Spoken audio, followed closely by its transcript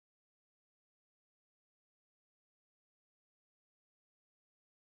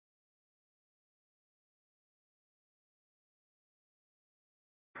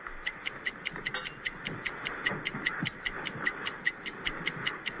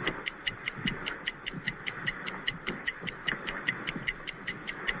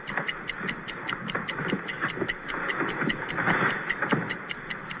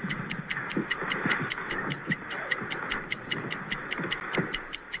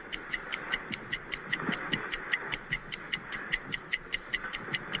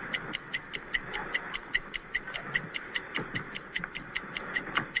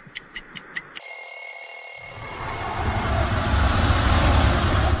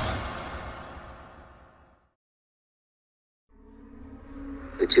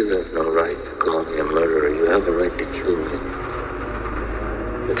But you have no right to call me a murderer. You have a right to kill me.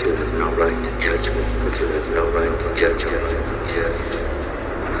 But you have no right to judge me. But you have no right to judge me.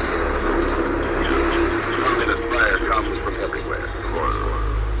 Communist fire comes from everywhere.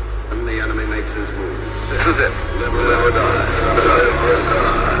 And the enemy makes his move. This is it. Live or let or die.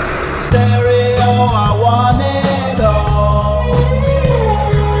 Stereo, I want it all.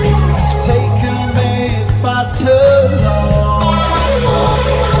 It's taken me far too long.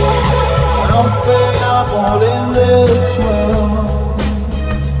 I don't think I'm all in this world.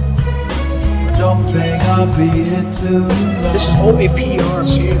 I don't think I'll be here too long. This is all a PR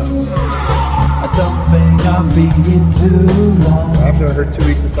scam. I don't think I'll be here too long. After her 2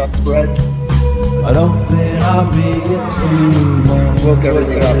 weeks of stop spread, I don't think I'll be here too long. woke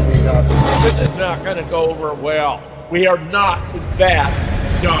everything up. This is not going to go over well. We are not that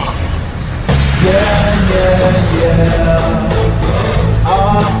dumb. Yeah.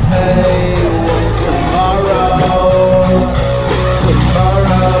 I'll pay tomorrow. Tomorrow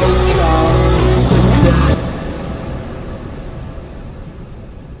comes today.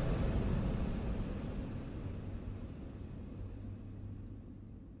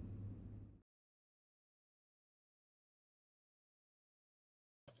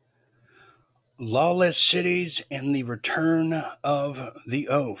 Lawless cities and the return of the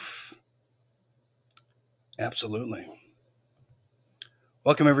oaf. Absolutely.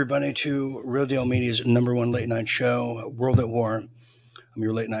 Welcome, everybody, to Real Deal Media's #1 late night show, World at War. I'm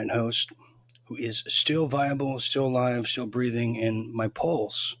your late night host, who is still viable, still alive, still breathing, and my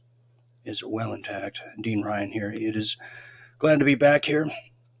pulse is well intact. Dean Ryan here. It is glad to be back here.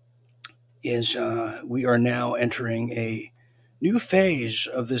 We are now entering a new phase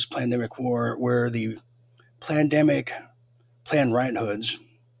of this pandemic war where the pandemic Plan Right hoods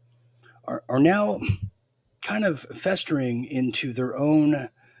are now kind of festering into their own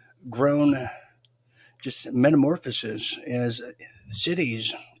grown just metamorphosis as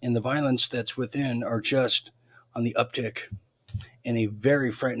cities and the violence that's within are just on the uptick, and a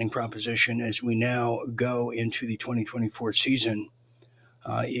very frightening proposition as we now go into the 2024 season.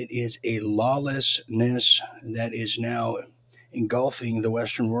 It is a lawlessness that is now engulfing the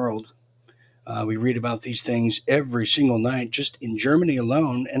Western world. We read about these things every single night, just in Germany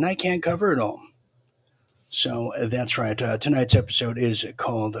alone, and I can't cover it all. So that's right. Tonight's episode is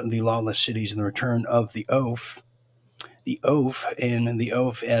called The Lawless Cities and the Return of the Oaf. The Oaf, and the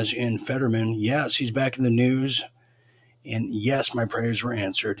Oaf as in Fetterman. Yes, he's back in the news. And yes, my prayers were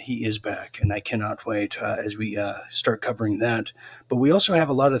answered. He is back, and I cannot wait as we start covering that. But we also have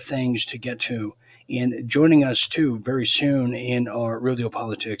a lot of things to get to. And joining us, too, very soon in our Real Deal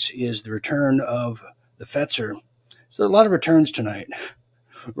Politics is the return of the Fetzer. So a lot of returns tonight.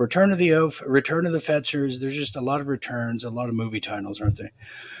 Return of the Oaf, Return of the Fetzers. There's just a lot of returns, a lot of movie titles, aren't they?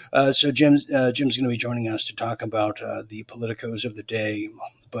 So Jim's going to be joining us to talk about the politicos of the day.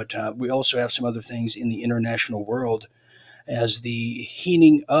 But we also have some other things in the international world as the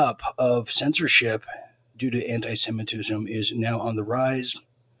heating up of censorship due to anti-Semitism is now on the rise.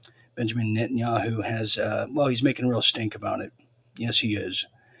 Benjamin Netanyahu has, he's making a real stink about it. Yes, he is.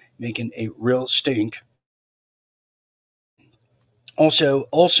 Making a real stink. Also,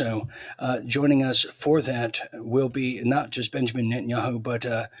 joining us for that will be not just Benjamin Netanyahu, but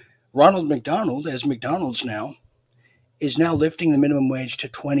Ronald McDonald, as McDonald's now, is now lifting the minimum wage to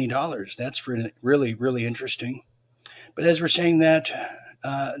 $20. That's really, really interesting. But as we're saying that,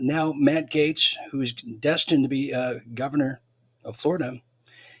 now Matt Gaetz, who is destined to be governor of Florida,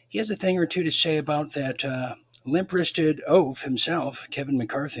 he has a thing or two to say about that limp-wristed oaf himself, Kevin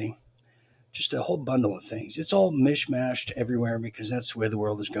McCarthy. Just a whole bundle of things. It's all mishmashed everywhere because that's the way the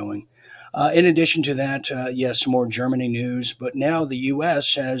world is going. In addition to that, yes, some more Germany news. But now the U.S.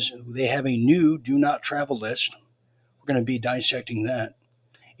 says they have a new do not travel list. We're going to be dissecting that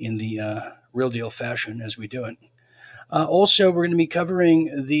in the real deal fashion as we do it. Also, we're going to be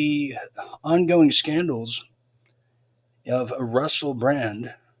covering the ongoing scandals of Russell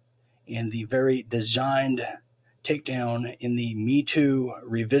Brand and the very designed takedown in the Me Too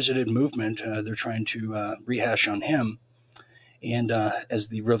revisited movement. They're trying to rehash on him. And as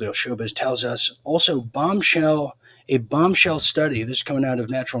the Real Deal Showbiz tells us, also a bombshell study, this coming out of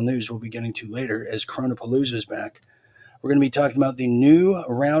Natural News we'll be getting to later as Coronapalooza is back. We're going to be talking about the new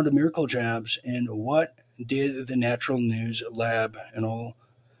round of miracle jabs and what did the Natural News lab and all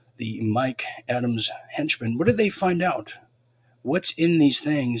the Mike Adams henchmen, what did they find out? What's in these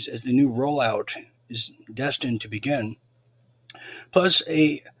things as the new rollout is destined to begin? Plus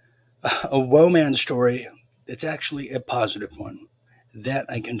a woe man story that's actually a positive one. That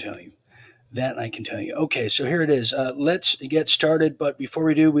I can tell you. That I can tell you. Okay, so here it is. Let's get started. But before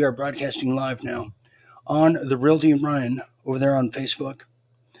we do, we are broadcasting live now on The Real Dean Ryan over there on Facebook,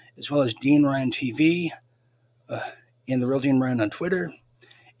 as well as Dean Ryan TV and The Real Dean Ryan on Twitter.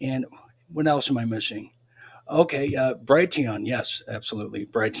 And what else am I missing? Okay, Brighteon. Yes, absolutely.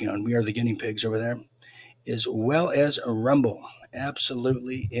 Brighteon. We are the guinea pigs over there, as well as a Rumble.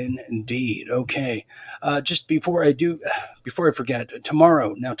 Absolutely, indeed. Okay, just before I forget,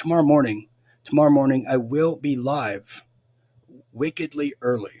 tomorrow morning, I will be live, wickedly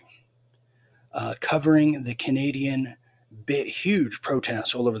early, covering the Canadian huge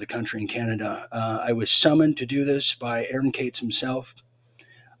protests all over the country in Canada. I was summoned to do this by Aaron Cates himself,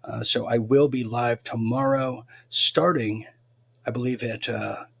 so I will be live tomorrow, starting, I believe, at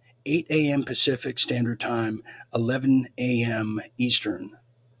 8 a.m. Pacific Standard Time, 11 a.m. Eastern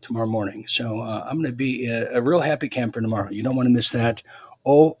tomorrow morning. So I'm going to be a real happy camper tomorrow. You don't want to miss that,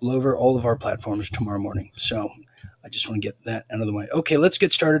 all over all of our platforms tomorrow morning. So I just want to get that out of the way. Okay, let's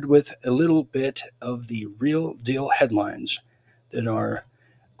get started with a little bit of the real deal headlines that are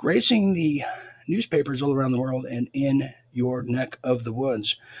gracing the newspapers all around the world and in your neck of the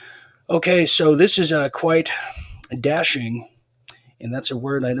woods. Okay, so this is quite dashing, and that's a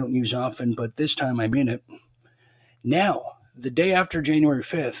word I don't use often, but this time I mean it. Now, the day after January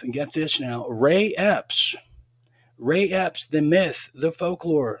 5th, and get this now, Ray Epps, the myth, the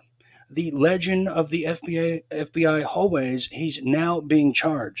folklore, the legend of the FBI hallways, he's now being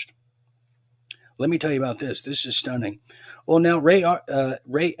charged. Let me tell you about this. This is stunning. Well, now Ray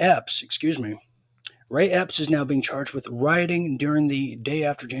Epps is now being charged with rioting during the day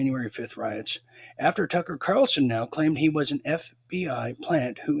after January 5th riots, after Tucker Carlson now claimed he was an FBI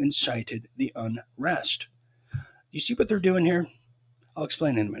plant who incited the unrest. You see what they're doing here? I'll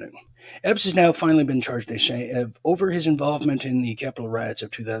explain in a minute. Epps has now finally been charged, they say, over his involvement in the Capitol riots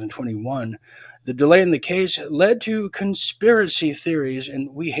of 2021. The delay in the case led to conspiracy theories,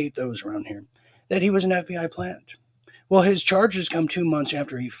 and we hate those around here, that he was an FBI plant. Well, his charges come 2 months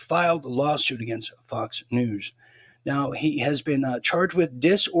after he filed a lawsuit against Fox News. Now, he has been charged with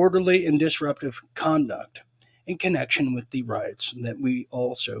disorderly and disruptive conduct in connection with the riots that we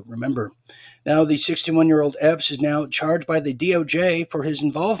also remember. Now, the 61-year-old Epps is now charged by the DOJ for his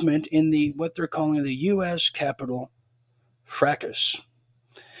involvement in what they're calling the U.S. Capitol fracas.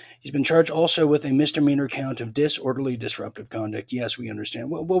 He's been charged also with a misdemeanor count of disorderly disruptive conduct. Yes, we understand.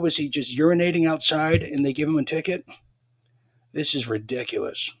 What was he, just urinating outside and they give him a ticket? This is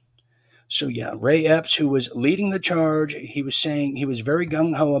ridiculous. So yeah, Ray Epps, who was leading the charge, he was saying he was very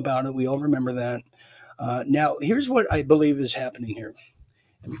gung-ho about it. We all remember that. Now, here's what I believe is happening here.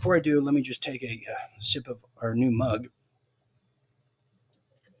 And before I do, let me just take a sip of our new mug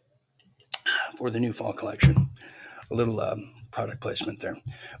for the new fall collection. A little product placement there.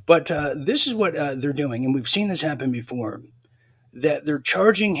 But this is what they're doing, and we've seen this happen before, that they're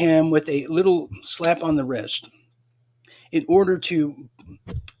charging him with a little slap on the wrist in order to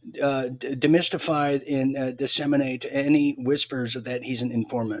demystify and disseminate any whispers that he's an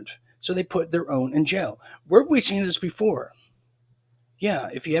informant. So they put their own in jail. Where have we seen this before? Yeah,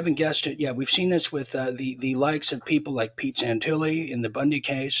 if you haven't guessed it, yeah, we've seen this with the likes of people like Pete Santilli in the Bundy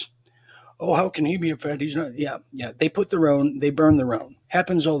case. Oh, how can he be a Fed? He's not. Yeah. They put their own, they burn their own.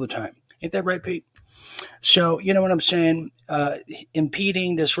 Happens all the time. Ain't that right, Pete? So, you know what I'm saying?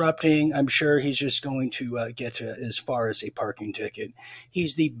 Impeding, disrupting, I'm sure he's just going to get as far as a parking ticket.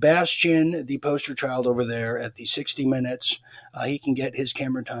 He's the bastion, the poster child over there at the 60 Minutes. He can get his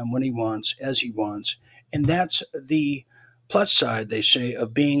camera time when he wants, as he wants. And that's the plus side, they say,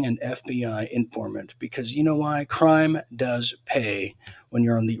 of being an FBI informant. Because you know why? Crime does pay when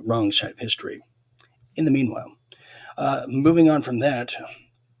you're on the wrong side of history. In the meanwhile, moving on from that,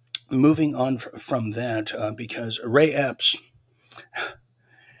 because Ray Epps,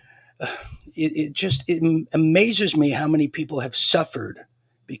 it amazes me how many people have suffered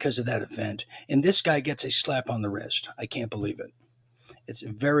because of that event. And this guy gets a slap on the wrist. I can't believe it. It's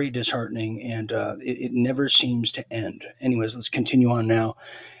very disheartening, and it never seems to end. Anyways, let's continue on now.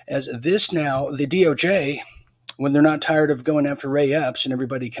 The DOJ, when they're not tired of going after Ray Epps and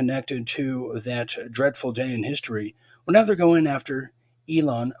everybody connected to that dreadful day in history, well, now they're going after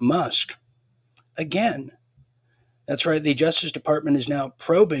Elon Musk. Again, that's right, the Justice Department is now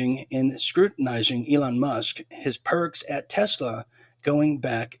probing and scrutinizing Elon Musk, his perks at Tesla going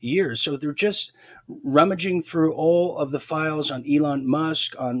back years. So they're just rummaging through all of the files on Elon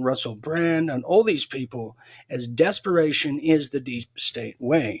Musk, on Russell Brand, on all these people, as desperation is the deep state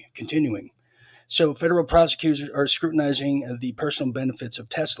way. Continuing. So federal prosecutors are scrutinizing the personal benefits of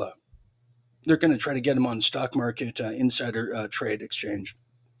Tesla. They're going to try to get him on stock market insider trade exchange.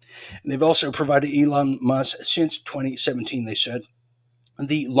 And they've also provided Elon Musk since 2017, they said,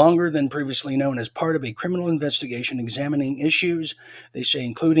 the longer than previously known, as part of a criminal investigation examining issues, they say,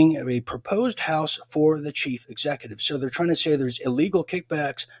 including a proposed house for the chief executive. So they're trying to say there's illegal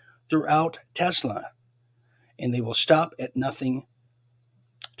kickbacks throughout Tesla, and they will stop at nothing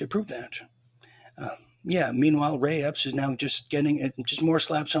to prove that. Meanwhile, Ray Epps is now just getting just more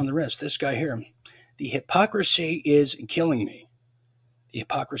slaps on the wrist. This guy here, the hypocrisy is killing me. The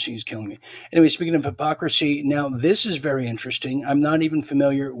hypocrisy is killing me. Anyway, speaking of hypocrisy, now this is very interesting. I'm not even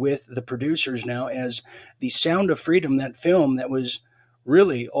familiar with the producers now, as the Sound of Freedom, that film that was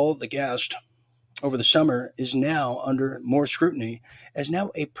really all the gassed over the summer, is now under more scrutiny, as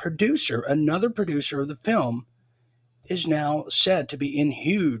now another producer of the film, is now said to be in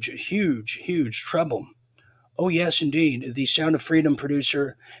huge trouble. Oh, yes, indeed. The Sound of Freedom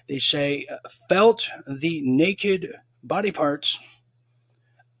producer, they say, felt the naked body parts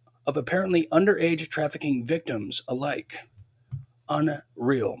of apparently underage trafficking victims alike.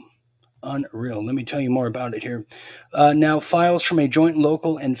 Unreal. Let me tell you more about it here. Now, files from a joint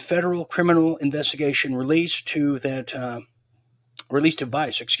local and federal criminal investigation released to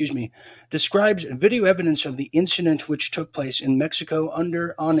Vice, describes video evidence of the incident which took place in Mexico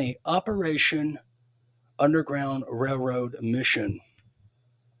on a Operation Underground Railroad mission.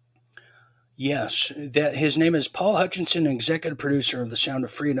 Yes, that his name is Paul Hutchinson, executive producer of The Sound of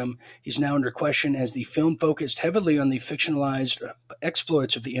Freedom. He's now under question as the film focused heavily on the fictionalized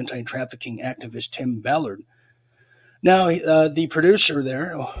exploits of the anti-trafficking activist Tim Ballard. Now, the producer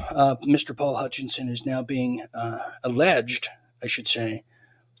there, Mr. Paul Hutchinson, is now being alleged, I should say,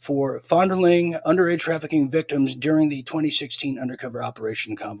 for fondling underage trafficking victims during the 2016 undercover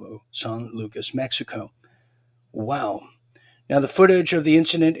Operation Cabo San Lucas, Mexico. Wow. Now, the footage of the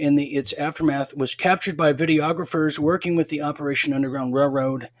incident and its aftermath was captured by videographers working with the Operation Underground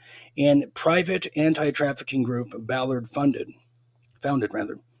Railroad and private anti-trafficking group Ballard founded.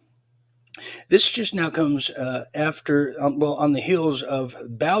 This just now comes on the heels of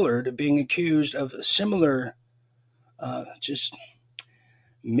Ballard being accused of similar,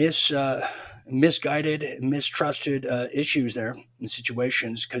 misguided, mistrusted issues there and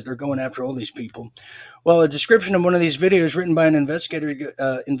situations, because they're going after all these people. Well, a description of one of these videos written by an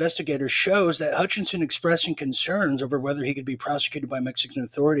investigator shows that Hutchinson expressing concerns over whether he could be prosecuted by Mexican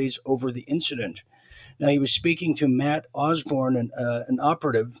authorities over the incident. Now, he was speaking to Matt Osborne, an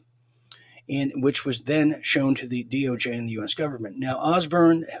operative, which was then shown to the DOJ and the U.S. government. Now,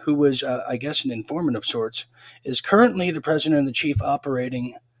 Osborne, who was, I guess, an informant of sorts, is currently the president and the chief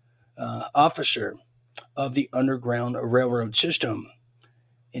operating officer of the Underground Railroad System,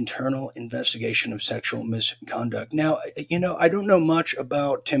 Internal Investigation of Sexual Misconduct. Now, I don't know much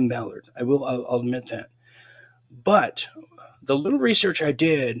about Tim Ballard. I'll admit that. But the little research I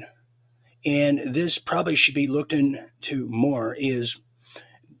did, and this probably should be looked into more, is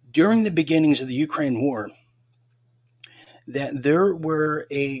during the beginnings of the Ukraine war, that there were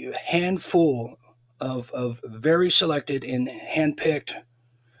a handful of very selected and handpicked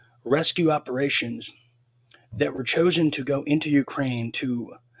rescue operations that were chosen to go into Ukraine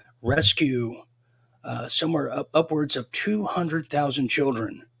to rescue somewhere upwards of 200,000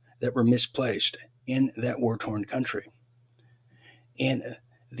 children that were misplaced in that war-torn country. And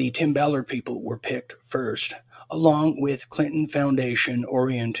the Tim Ballard people were picked first, along with Clinton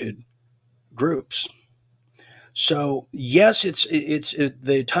Foundation-oriented groups. So, yes, it's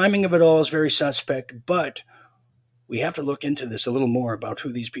the timing of it all is very suspect, but we have to look into this a little more about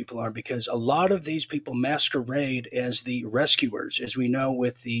who these people are, because a lot of these people masquerade as the rescuers, as we know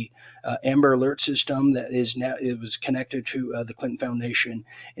with the Amber Alert system that is now, it was connected to the Clinton Foundation,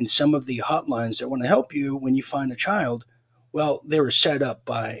 and some of the hotlines that want to help you when you find a child. Well, they were set up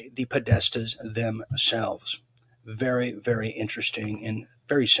by the Podestas themselves. Very, very interesting and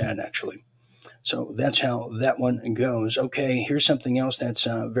very sad, actually. So that's how that one goes. Okay, here's something else that's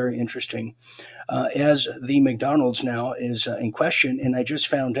very interesting. As the McDonald's now is in question, and I just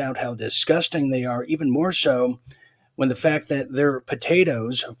found out how disgusting they are, even more so when the fact that their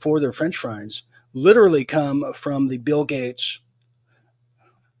potatoes for their French fries literally come from the Bill Gates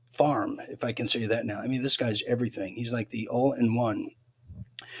farm, if I can say that now. I mean, this guy's everything. He's like the all-in-one.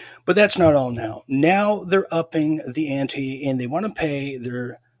 But that's not all now. Now they're upping the ante, and they want to pay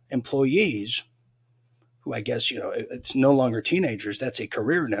their employees, who I guess, it's no longer teenagers. That's a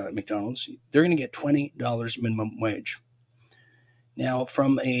career now at McDonald's. They're going to get $20 minimum wage. Now,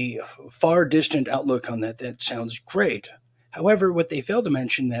 from a far distant outlook on that, that sounds great. However, what they fail to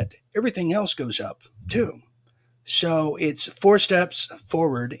mention that everything else goes up too. So it's 4 steps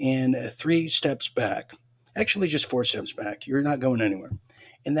forward and 3 steps back. Actually, just 4 steps back. You're not going anywhere.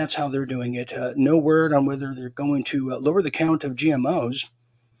 and that's how they're doing it. No word on whether they're going to lower the count of GMOs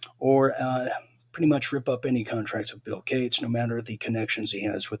or pretty much rip up any contracts with Bill Gates, no matter the connections he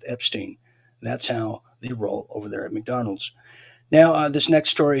has with Epstein. That's how they roll over there at McDonald's. Now, this next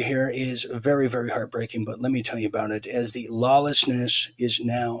story here is very, very heartbreaking, but let me tell you about it. As the lawlessness is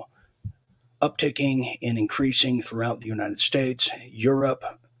now upticking and increasing throughout the United States, Europe,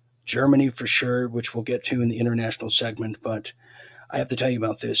 Germany for sure, which we'll get to in the international segment, but I have to tell you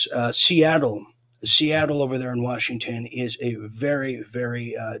about this. Seattle over there in Washington is a very,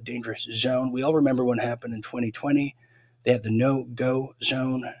 very dangerous zone. We all remember what happened in 2020. They had the no-go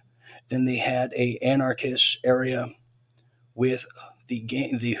zone. Then they had a anarchist area with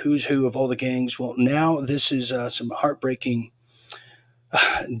the who's who of all the gangs. Well, now this is some heartbreaking,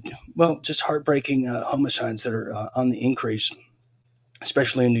 just heartbreaking homicides that are on the increase,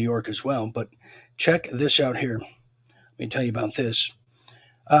 especially in New York as well. But check this out here. Let me tell you about this.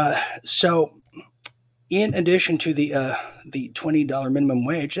 So in addition to the $20 minimum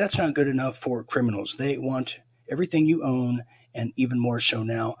wage, that's not good enough for criminals. They want everything you own, and even more so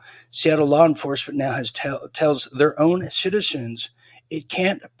now. Seattle law enforcement now has tells their own citizens it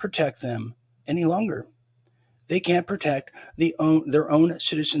can't protect them any longer. They can't protect their own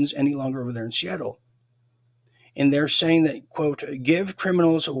citizens any longer over there in Seattle. And they're saying that, quote, give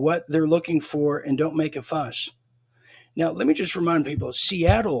criminals what they're looking for and don't make a fuss. Now, let me just remind people,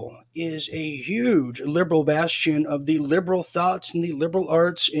 Seattle is a huge liberal bastion of the liberal thoughts and the liberal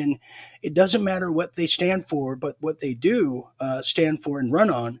arts, and it doesn't matter what they stand for, but what they do stand for and run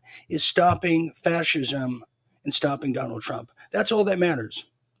on is stopping fascism and stopping Donald Trump. That's all that matters.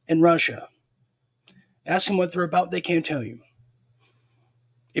 And Russia. Ask them what they're about, they can't tell you.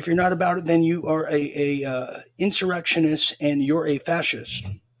 If you're not about it, then you are a insurrectionist and you're a fascist.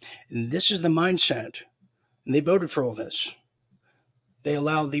 And this is the mindset. And they voted for all this. They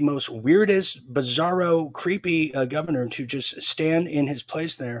allow the most weirdest, bizarro, creepy governor to just stand in his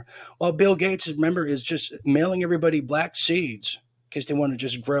place there, while Bill Gates, remember, is just mailing everybody black seeds because they want to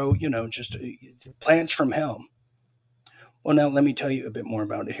just grow, just plants from hell. Well, now let me tell you a bit more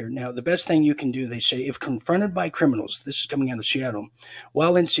about it here. Now, the best thing you can do, they say, if confronted by criminals, this is coming out of Seattle,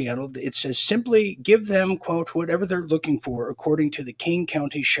 while in Seattle, it says simply give them, quote, whatever they're looking for, according to the King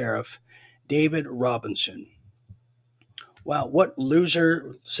County Sheriff, David Robinson. Wow, what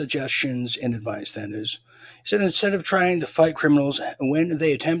loser suggestions and advice that is. He said instead of trying to fight criminals when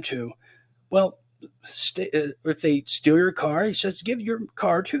they attempt to, well, if they steal your car, he says give your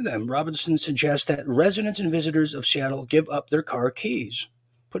car to them. Robinson suggests that residents and visitors of Seattle give up their car keys.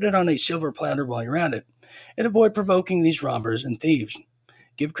 Put it on a silver platter while you're at it, and avoid provoking these robbers and thieves.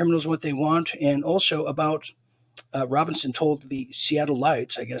 Give criminals what they want, and also about Robinson told the Seattle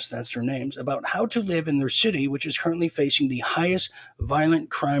Lights, I guess that's their names, about how to live in their city, which is currently facing the highest violent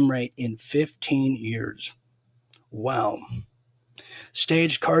crime rate in 15 years. Wow.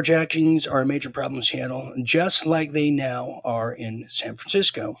 Staged carjackings are a major problem in Seattle, just like they now are in San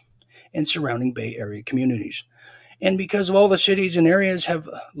Francisco and surrounding Bay Area communities. And because of all the cities and areas have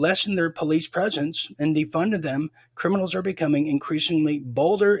lessened their police presence and defunded them, criminals are becoming increasingly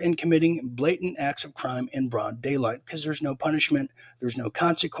bolder in committing blatant acts of crime in broad daylight because there's no punishment, there's no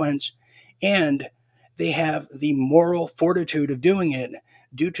consequence, and they have the moral fortitude of doing it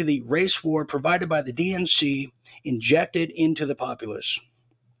due to the race war provided by the DNC injected into the populace.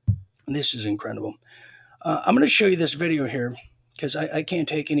 This is incredible. I'm going to show you this video here, because I can't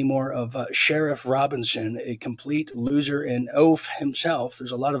take any more of Sheriff Robinson, a complete loser and oaf himself.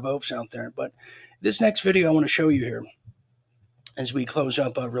 There's a lot of oafs out there. But this next video I want to show you here, as we close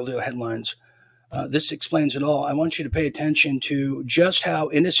up Real Deal Headlines, this explains it all. I want you to pay attention to just how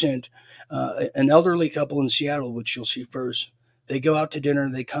innocent an elderly couple in Seattle, which you'll see first, they go out to dinner,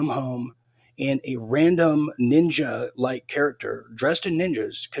 they come home, and a random ninja-like character, dressed in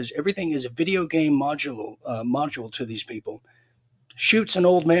ninjas, because everything is a video game module to these people, shoots an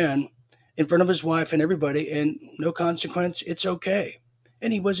old man in front of his wife and everybody, and no consequence, it's okay.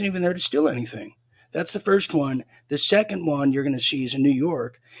 And he wasn't even there to steal anything. That's the first one. The second one you're going to see is in New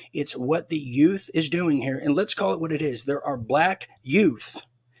York. It's what the youth is doing here, and let's call it what it is. There are black youth,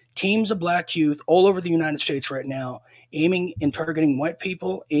 teams of black youth all over the United States right now, aiming and targeting white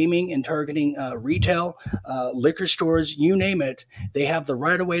people, aiming and targeting retail, liquor stores, you name it. They have the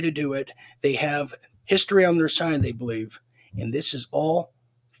right of way to do it. They have history on their side, they believe. And this is all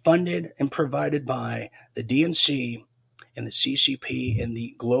funded and provided by the DNC and the CCP and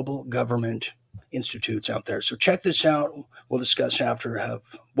the global government institutes out there. So check this out. We'll discuss after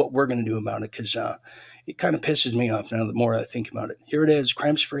what we're going to do about it, because it kind of pisses me off now the more I think about it. Here it is,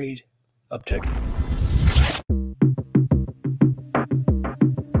 crime spree uptick.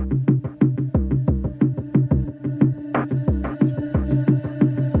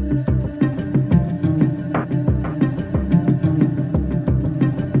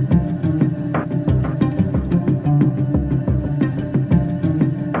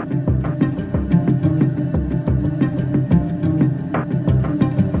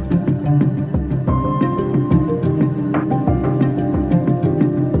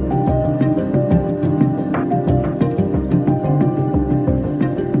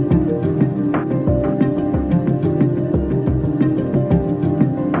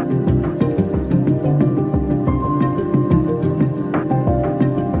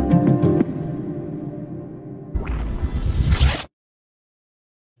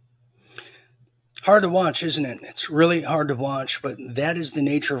 Hard to watch, isn't it? It's really hard to watch, but that is the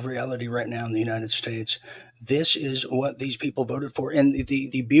nature of reality right now in the United States. This is what these people voted for. And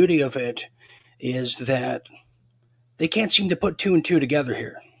the beauty of it is that they can't seem to put two and two together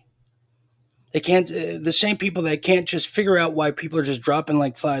here. They can't, the same people that can't just figure out why people are just dropping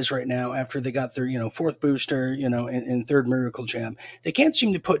like flies right now after they got their, fourth booster, and third miracle jab. They can't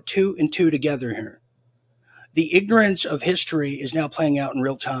seem to put two and two together here. The ignorance of history is now playing out in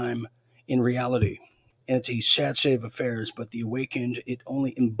real time in reality. And it's a sad state of affairs, but the awakened, it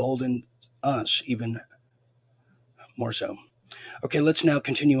only emboldened us even more so. Okay, let's now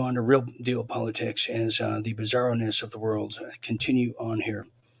continue on to real deal politics as the bizarreness of the world continue on here.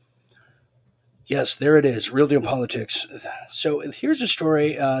 Yes, there it is, real deal politics. So here's a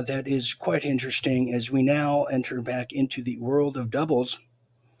story that is quite interesting as we now enter back into the world of doubles.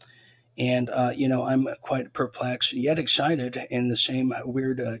 And, I'm quite perplexed, yet excited in the same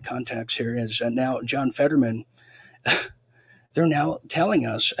weird context here as now John Fetterman. They're now telling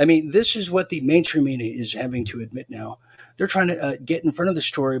us, this is what the mainstream media is having to admit now. They're trying to get in front of the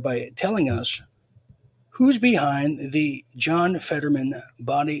story by telling us who's behind the John Fetterman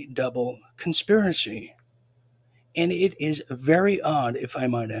body double conspiracy. And it is very odd, if I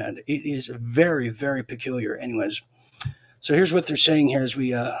might add. It is very, very peculiar. Anyways, so here's what they're saying here as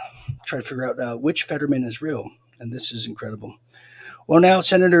we try to figure out which Fetterman is real. And this is incredible. Well, now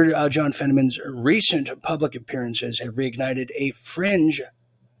Senator John Fetterman's recent public appearances have reignited a fringe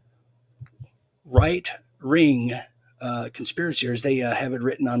right-wing conspiracy, or as they have it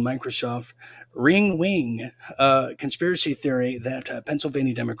written on Microsoft, ring-wing conspiracy theory that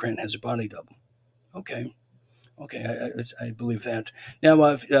Pennsylvania Democrat has a body double. Okay, I believe that.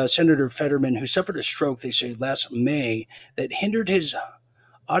 Now, Senator Fetterman, who suffered a stroke, they say, last May, that hindered his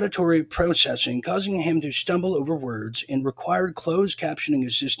auditory processing, causing him to stumble over words and required closed captioning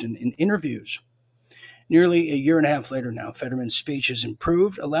assistant in interviews. Nearly a year and a half later now, Fetterman's speech has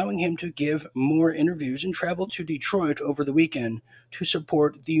improved, allowing him to give more interviews and travel to Detroit over the weekend to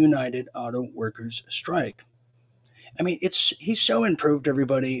support the United Auto Workers strike. He's so improved,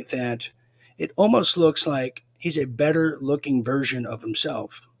 everybody, that it almost looks like he's a better looking version of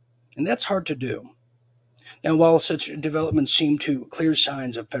himself. And that's hard to do. Now, while such developments seem to clear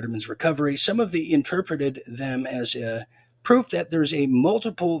signs of Fetterman's recovery, some of the interpreted them as proof that there's a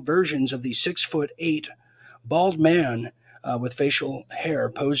multiple versions of the 6'8" bald man with facial hair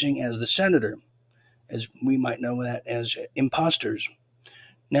posing as the senator, as we might know that as imposters.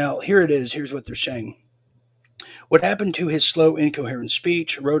 Now, here it is. Here's what they're saying. What happened to his slow, incoherent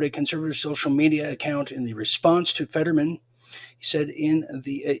speech, wrote a conservative social media account in the response to Fetterman. He said,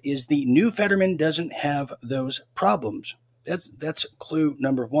 is the new Fetterman doesn't have those problems. That's clue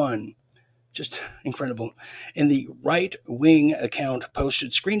number one. Just incredible. And the right-wing account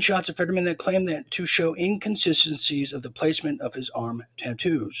posted screenshots of Fetterman that claimed that to show inconsistencies of the placement of his arm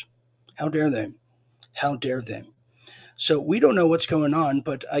tattoos. How dare they? How dare they? So we don't know what's going on,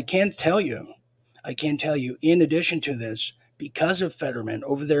 but I can tell you, in addition to this, because of Fetterman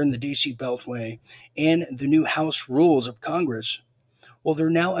over there in the D.C. Beltway and the new House rules of Congress, well, they're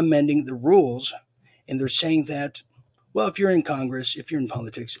now amending the rules, and they're saying that, well, if you're in Congress, if you're in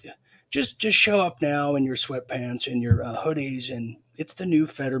politics, just show up now in your sweatpants and your hoodies, and it's the new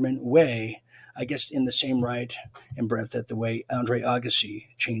Fetterman way, I guess in the same right and breath that the way Andre Agassi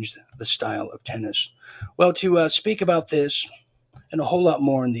changed the style of tennis. Well, to speak about this and a whole lot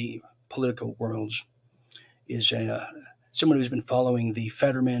more in the political worlds is someone who's been following the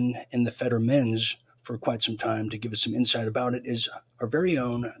Fetterman and the Fettermans for quite some time. To give us some insight about it is our very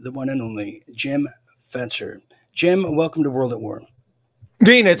own, the one and only, Jim Fetzer. Jim, welcome to World at War.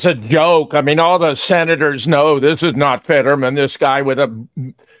 Dean, it's a joke. All the senators know this is not Fetterman, this guy with a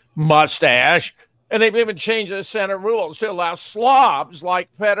mustache. And they've even changed the Senate rules to allow slobs like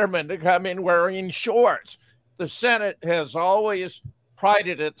Fetterman to come in wearing shorts. The Senate has always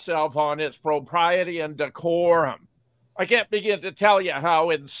prided itself on its propriety and decorum. I can't begin to tell you how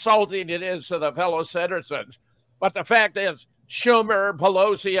insulting it is to the fellow citizens. But the fact is, Schumer,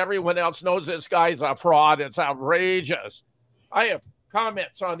 Pelosi, everyone else knows this guy's a fraud. It's outrageous. I have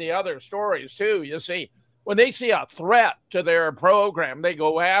comments on the other stories, too. You see, when they see a threat to their program, they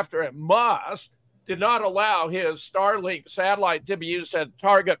go after it. Musk did not allow his Starlink satellite to be used to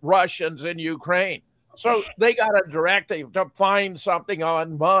target Russians in Ukraine. So they got a directive to find something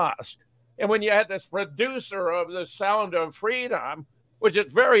on Musk. And when you had this producer of the Sound of Freedom, which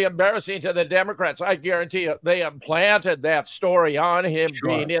is very embarrassing to the Democrats, I guarantee you they implanted that story on him,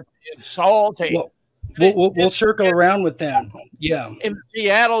 being insulting. We'll circle around with that. Yeah. In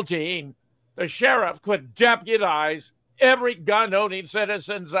Seattle, Dean, the sheriff could deputize every gun-owning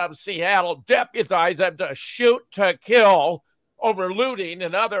citizens of Seattle, deputize them to shoot to kill over looting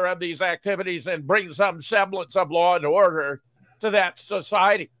and other of these activities and bring some semblance of law and order to that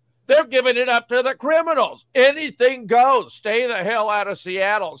society. They're giving it up to the criminals. Anything goes. Stay the hell out of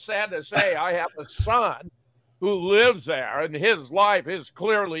Seattle. Sad to say, I have a son who lives there, and his life is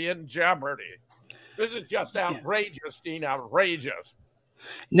clearly in jeopardy. This is just outrageous, Dean, outrageous.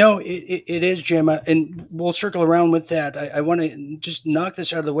 No, it is, Jim, and we'll circle around with that. I want to just knock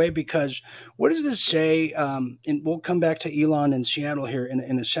this out of the way because what does this say? And we'll come back to Elon in Seattle here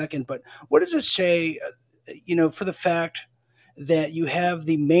in a second, but what does this say, for the fact that you have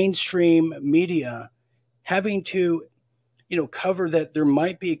the mainstream media having to, cover that there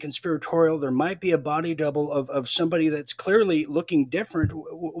might be a conspiratorial, there might be a body double of somebody that's clearly looking different.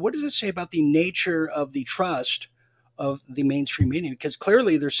 What does this say about the nature of the trust of the mainstream media? Because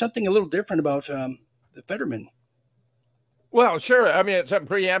clearly there's something a little different about the Fetterman. Well, sure. I mean, it's a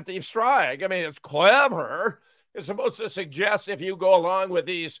preemptive strike. I mean, it's clever. It's supposed to suggest if you go along with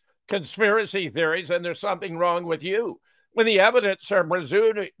these conspiracy theories, then there's something wrong with you. When the evidence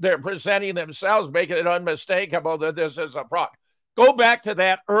they're presenting themselves, making it unmistakable that this is a fraud. Go back to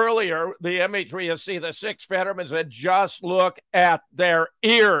that earlier, the imagery you see the 6 Fettermans, and just look at their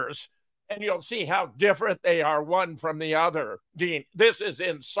ears, and you'll see how different they are one from the other, Dean. This is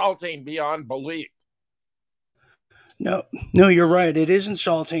insulting beyond belief. No, you're right. It is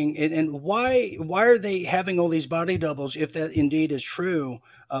insulting. And why are they having all these body doubles if that indeed is true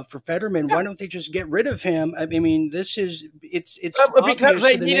for Fetterman? Why don't they just get rid of him? I mean, it's because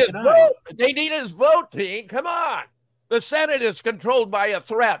they need his vote. They need his vote, Dean. Come on. The Senate is controlled by a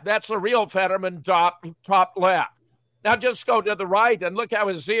threat. That's the real Fetterman top left. Now just go to the right and look how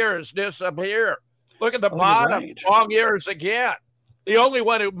his ears disappear. Look at the bottom, right. Long ears again. The only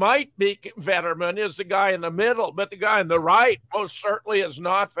one who might be Fetterman is the guy in the middle, but the guy on the right most certainly is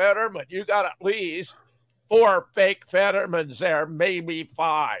not Fetterman. You got at least 4 fake Fettermans there, maybe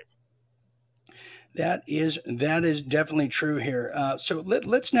 5. That is definitely true here. So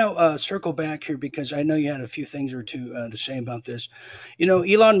let's now circle back here because I know you had a few things or two to say about this.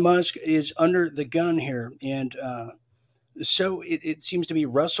 Elon Musk is under the gun here, and so it seems to be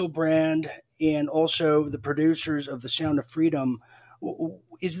Russell Brand and also the producers of The Sound of Freedom.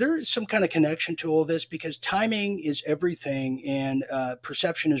 Is there some kind of connection to all this? Because timing is everything, and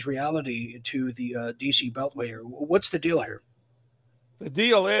perception is reality to the DC Beltway. What's the deal here? The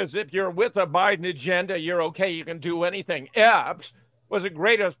deal is if you're with a Biden agenda, you're okay. You can do anything. Epps was the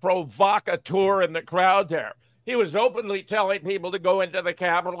greatest provocateur in the crowd there. He was openly telling people to go into the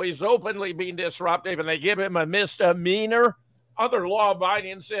Capitol. He's openly being disruptive, and they give him a misdemeanor. Other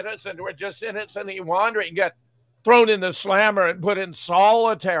law-abiding citizens who are just innocently wandering get thrown in the slammer and put in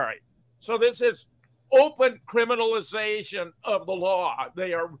solitary. So this is open criminalization of the law.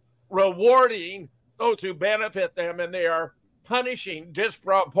 They are rewarding those who benefit them, and they are punishing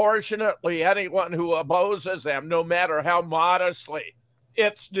disproportionately anyone who opposes them, no matter how modestly.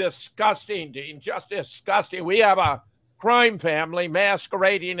 It's disgusting, Dean, just disgusting. We have a crime family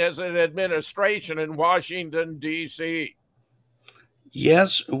masquerading as an administration in Washington, D.C.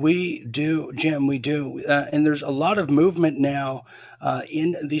 Yes, we do, Jim, we do. And there's a lot of movement now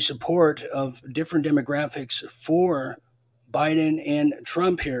in the support of different demographics for Biden and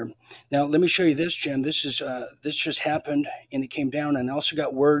Trump here. Now, let me show you this, Jim. This just happened, and it came down. And I also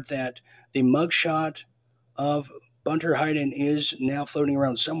got word that the mugshot of Bunter Hyden is now floating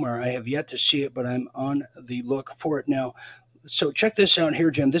around somewhere. I have yet to see it, but I'm on the look for it now. So check this out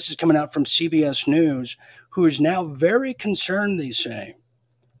here, Jim. This is coming out from CBS News, who is now very concerned, they say,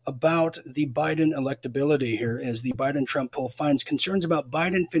 about the Biden electability here as the Biden-Trump poll finds concerns about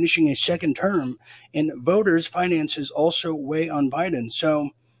Biden finishing a second term, and voters' finances also weigh on Biden. So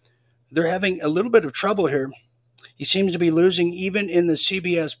they're having a little bit of trouble here. He seems to be losing even in the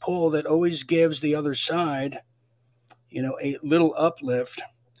CBS poll that always gives the other side, a little uplift.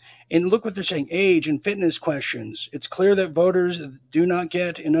 And look what they're saying, age and fitness questions. It's clear that voters do not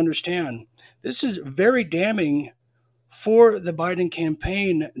get and understand. This is very damning for the Biden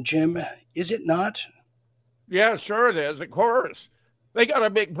campaign, Jim, is it not? Yeah, sure it is, of course. They got a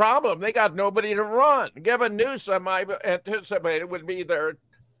big problem. They got nobody to run. Gavin Newsom, I anticipated, would be their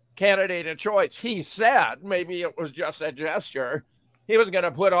candidate of choice. He said, maybe it was just a gesture, he was going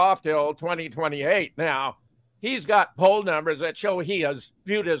to put off till 2028. Now, he's got poll numbers that show he is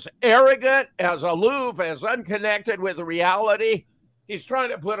viewed as arrogant, as aloof, as unconnected with reality. He's trying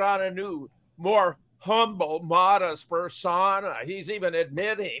to put on a new, more humble, modest persona. He's even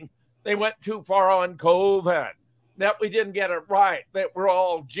admitting they went too far on COVID, that we didn't get it right, that we're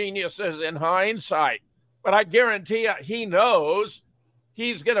all geniuses in hindsight. But I guarantee you, he knows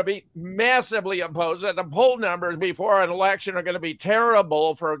he's going to be massively opposed. And the poll numbers before an election are going to be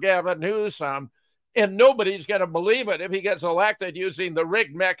terrible for Gavin Newsom. And nobody's going to believe it if he gets elected using the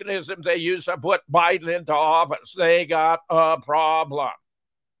rigged mechanism they use to put Biden into office. They got a problem.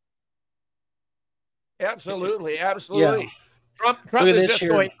 Absolutely, absolutely. Yeah. Trump is just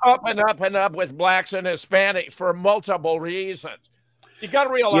going up and up and up with blacks and Hispanics for multiple reasons. You got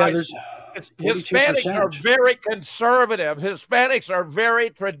to realize Hispanics are very conservative. Hispanics are very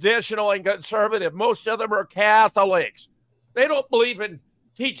traditional and conservative. Most of them are Catholics. They don't believe in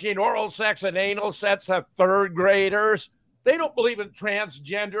teaching oral sex and anal sex to third graders. They don't believe in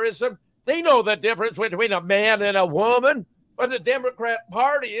transgenderism. They know the difference between a man and a woman. But the Democrat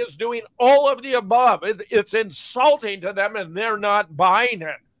Party is doing all of the above. It's insulting to them, and they're not buying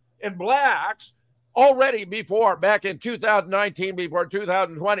it. And blacks, already before, back in 2019, before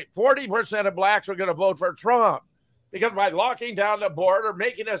 2020, 40% of blacks were going to vote for Trump because by locking down the border,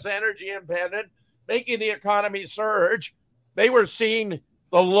 making us energy independent, making the economy surge, they were seeing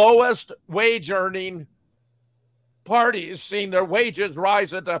the lowest wage-earning parties seeing their wages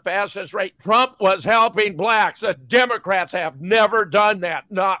rise at the fastest rate. Trump was helping blacks. The Democrats have never done that.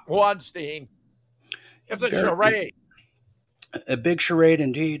 Not once, Dean. It's a charade. A big charade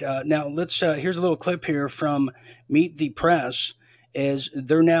indeed. Now, let's here's a little clip here from Meet the Press as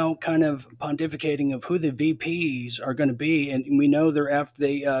they're now kind of pontificating of who the VPs are going to be. And we know they're after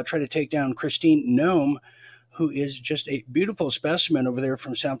they try to take down Christine Noem, who is just a beautiful specimen over there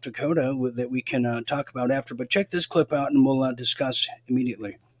from South Dakota that we can talk about after. But check this clip out and we'll discuss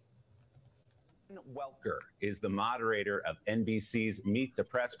immediately. Welker is the moderator of NBC's Meet the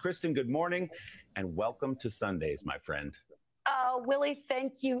Press. Kristen, good morning and welcome to Sundays, my friend. Willie,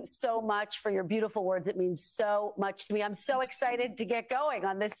 thank you so much for your beautiful words. It means so much to me. I'm so excited to get going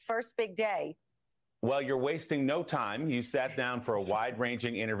on this first big day. Well, you're wasting no time. You sat down for a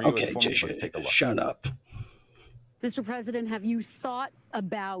wide-ranging interview. Okay, let's take a look. Shut up. Mr. President, have you thought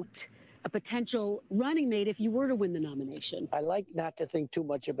about a potential running mate if you were to win the nomination? I like not to think too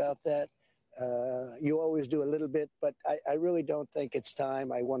much about that. You always do a little bit, but I really don't think it's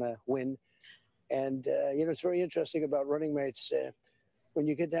time. I want to win. And, it's very interesting about running mates. When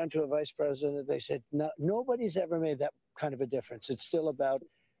you get down to a vice president, they said, nobody's ever made that kind of a difference. It's still about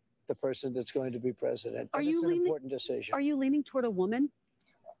the person that's going to be president. It's an important decision. Are you leaning toward a woman?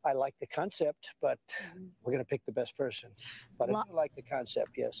 I like the concept, but we're going to pick the best person. But I do like the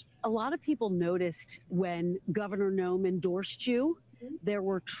concept, yes. A lot of people noticed when Governor Noem endorsed you, there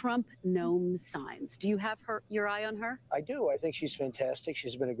were Trump Noem signs. Do you have your eye on her? I do. I think she's fantastic.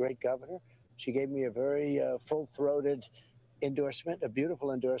 She's been a great governor. She gave me a very full-throated endorsement, a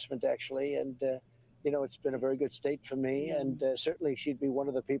beautiful endorsement, actually. And, it's been a very good state for me. And certainly she'd be one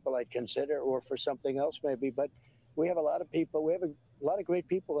of the people I'd consider, or for something else maybe. But we have a lot of people. We have a lot of great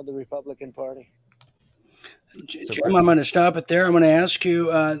people in the Republican Party. Jim, I'm going to stop it there. I'm going to ask you,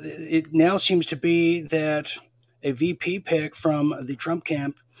 it now seems to be that a VP pick from the Trump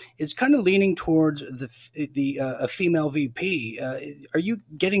camp is kind of leaning towards a female VP. Are you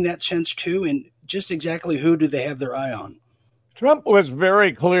getting that sense too? And just exactly who do they have their eye on? Trump was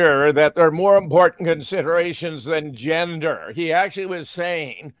very clear that there are more important considerations than gender. He actually was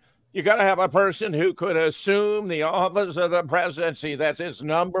saying, you got to have a person who could assume the office of the presidency. That's his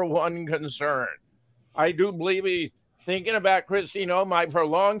number one concern. I do believe he's thinking about Christine Noem. I, for a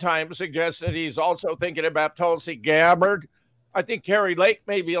long time, suggested he's also thinking about Tulsi Gabbard. I think Carrie Lake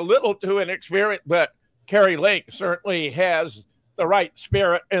may be a little too inexperienced, but Carrie Lake certainly has the right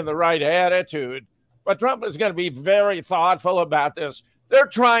spirit and the right attitude. But Trump is going to be very thoughtful about this. They're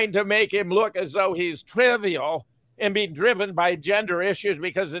trying to make him look as though he's trivial and being driven by gender issues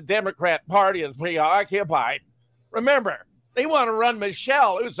because the Democrat Party is preoccupied. Remember, they want to run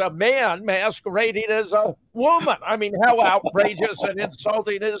Michelle, who's a man masquerading as a woman. I mean, how outrageous and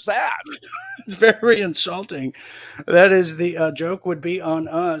insulting is that? It's very insulting. That is the joke would be on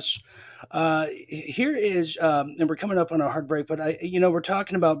us. Here is, and we're coming up on a hard break, but we're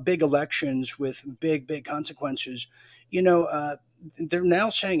talking about big elections with big consequences. They're now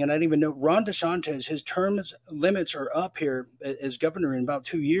saying, and I didn't even know, Ron DeSantis, his term limits are up here as governor in about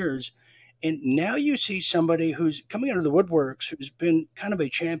 2 years. And now you see somebody who's coming out of the woodworks, who's been kind of a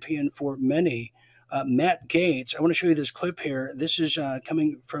champion for many, Matt Gaetz. I want to show you this clip here. This is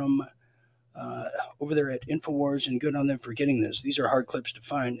coming from over there at InfoWars, and good on them for getting this. These are hard clips to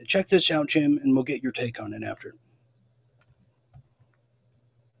find. Check this out, Jim, and we'll get your take on it after.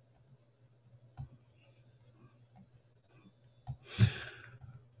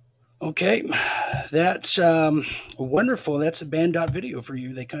 Okay, that's wonderful. That's a band.video for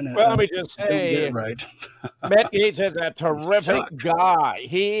you. They kind of Well, let me just don't get say, it right. Matt Gaetz is a terrific Sucked. guy.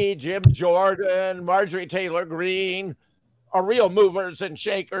 He, Jim Jordan, Marjorie Taylor Greene are real movers and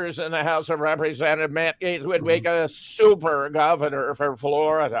shakers in the House of Representatives. Matt Gaetz would make a super governor for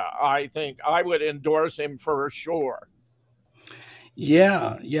Florida. I think I would endorse him for sure.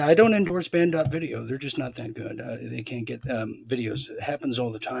 Yeah. I don't endorse band.video. They're just not that good. They can't get videos. It happens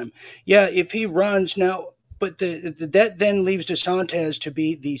all the time. Yeah, if he runs now, but that then leaves DeSantis to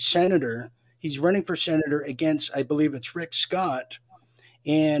be the senator. He's running for senator against, I believe it's Rick Scott.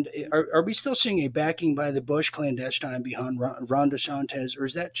 And are we still seeing a backing by the Bush clandestine behind Ron DeSantis, or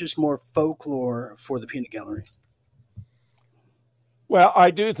is that just more folklore for the peanut gallery? Well, I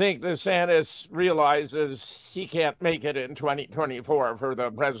do think DeSantis realizes he can't make it in 2024 for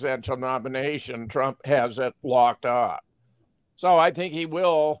the presidential nomination. Trump has it locked up. So I think he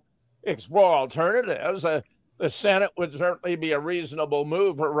will explore alternatives. The Senate would certainly be a reasonable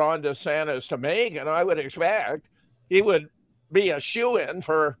move for Ron DeSantis to make, and I would expect he would be a shoo-in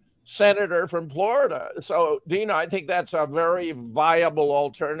for senator from Florida. So, Dina, I think that's a very viable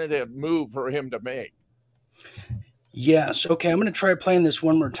alternative move for him to make. Yes. Okay, I'm going to try playing this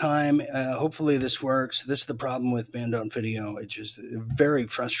one more time. Hopefully this works. This is the problem with band.video. It's just very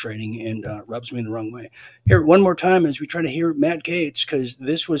frustrating and rubs me the wrong way. Here, one more time as we try to hear Matt Gaetz, because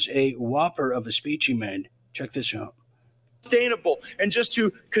this was a whopper of a speech he made. Check this out. Sustainable. And just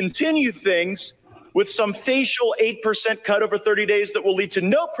to continue things with some facial 8% cut over 30 days that will lead to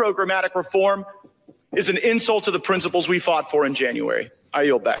no programmatic reform is an insult to the principles we fought for in January. I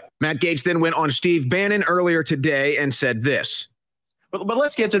yield back. Matt Gaetz then went on Steve Bannon earlier today and said this. But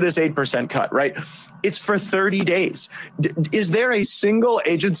let's get to this 8% cut, right? It's for 30 days. Is there a single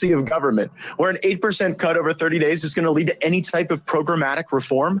agency of government where an 8% cut over 30 days is going to lead to any type of programmatic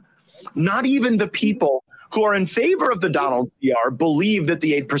reform? Not even the people who are in favor of the Donald PR believe that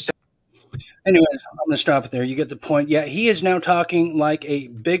the 8%. Anyways, I'm going to stop it there. You get the point. Yeah, he is now talking like a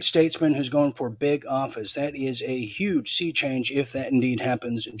big statesman who's going for big office. That is a huge sea change if that indeed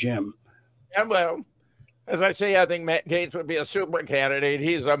happens, Jim. And well, as I say, I think Matt Gaetz would be a super candidate.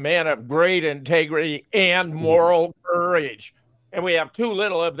 He's a man of great integrity and moral courage. And we have too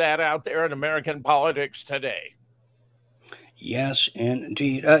little of that out there in American politics today. Yes,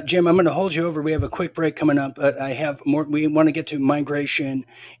 indeed. Jim, I'm going to hold you over. We have a quick break coming up, but I have more. We want to get to migration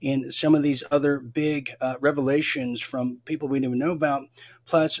and some of these other big revelations from people we didn't even know about,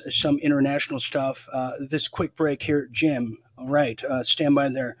 plus some international stuff. This quick break here, Jim. All right, stand by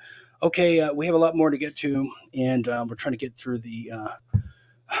there. Okay, we have a lot more to get to, and we're trying to get through the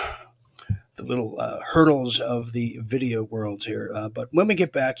little hurdles of the video world here. But when we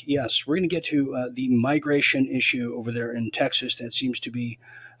get back, yes, we're going to get to the migration issue over there in Texas that seems to be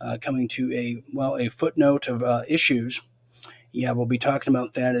coming to a footnote of issues. Yeah, we'll be talking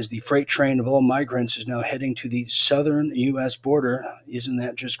about that as the freight train of all migrants is now heading to the southern U.S. border. Isn't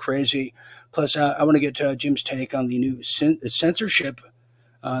that just crazy? Plus, I want to get Jim's take on the new censorship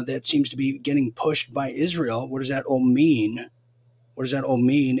that seems to be getting pushed by Israel. What does that all mean? What does that all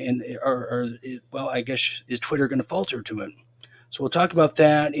mean? And well, I guess, is Twitter going to falter to it? So we'll talk about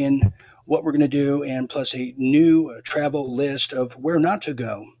that in what we're going to do, and plus a new travel list of where not to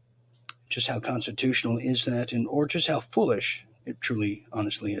go. Just how constitutional is that, or just how foolish it truly,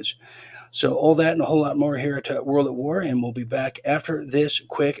 honestly is. So all that and a whole lot more here at World at War, and we'll be back after this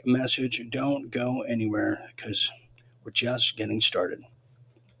quick message. Don't go anywhere, because we're just getting started.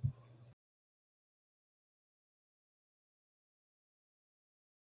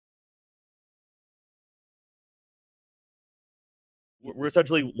 We're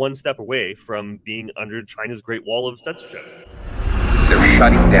essentially one step away from being under China's Great Wall of censorship. They're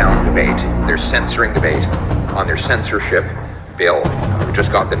shutting down debate. They're censoring debate on their censorship bill. We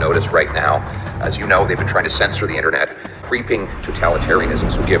just got the notice right now. As you know, they've been trying to censor the internet. Creeping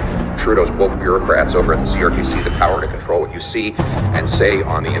totalitarianisms who give Trudeau's woke bureaucrats over at the CRTC the power to control what you see and say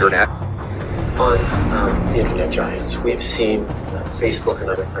on the internet. On the internet giants, we've seen Facebook and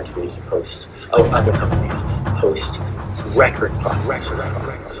other countries post, other companies post record profits.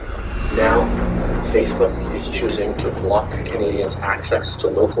 Now, Facebook is choosing to block Canadians' access to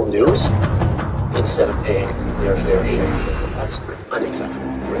local news instead of paying their fair share. That's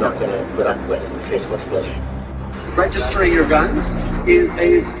unacceptable. We're not going to put up with Facebook's bullying. Registering your guns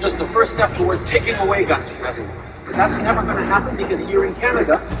is just the first step towards taking away guns from everyone. But that's never going to happen, because here in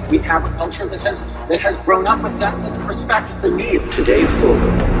Canada, we have a culture that has grown up with guns and respects the need. Today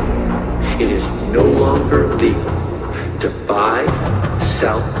forward, it is no longer legal to buy,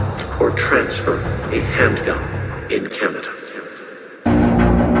 sell, or transfer a handgun in Canada.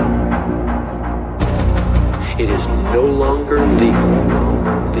 It is no longer legal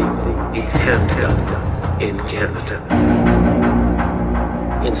a handgun in Canada.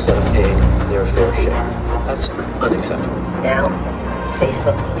 Instead of paying their fair share. That's unacceptable. Now,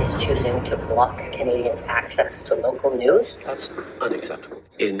 Facebook is choosing to block Canadians' access to local news. That's unacceptable.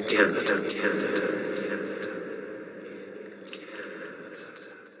 In Canada.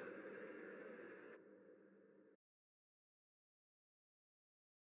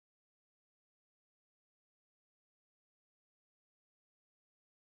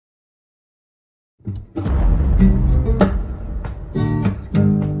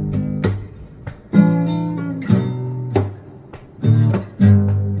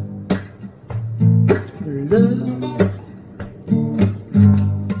 Love,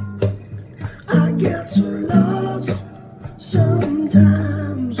 I get so lost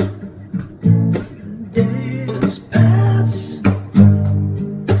sometimes. Days pass,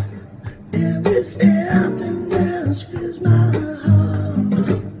 and this emptiness fills my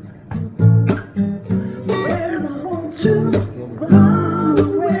heart. When I want to run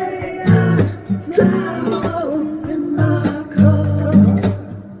away, I drive off in my car.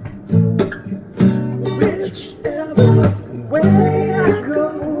 Whichever way I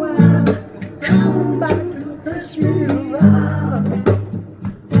go, I come back to the place you are.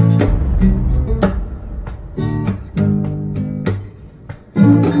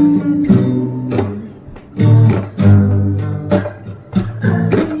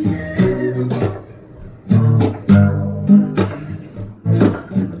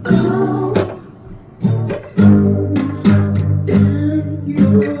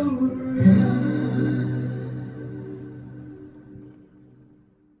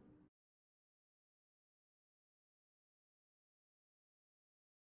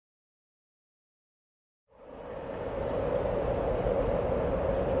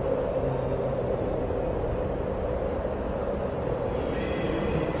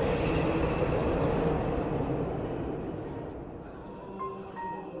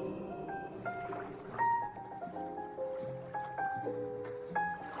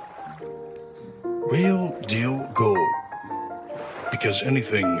 Real deal gold. Because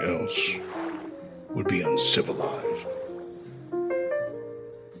anything else would be uncivilized.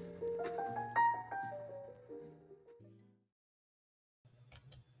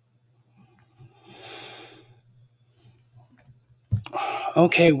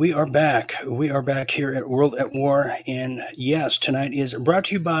 Okay, we are back. We are back here at World at War. And yes, tonight is brought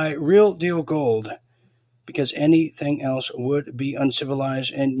to you by Real Deal Gold, because anything else would be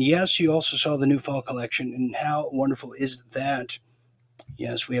uncivilized. And yes, you also saw the new fall collection. And how wonderful is that?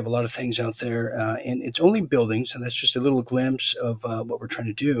 Yes, we have a lot of things out there. And it's only building, so that's just a little glimpse of what we're trying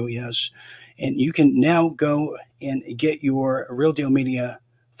to do. Yes. And you can now go and get your Real Deal Media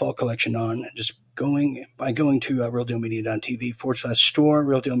fall collection on just going to realdealmedia.tv/store,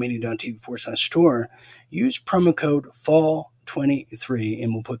 realdealmedia.tv/store. Use promo code FALL23,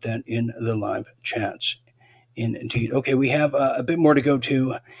 and we'll put that in the live chats. Indeed. Okay, we have a bit more to go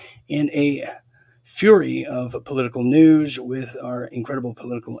to in a fury of political news with our incredible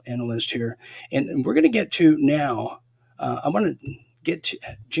political analyst here. And we're going to get to now, I want to get to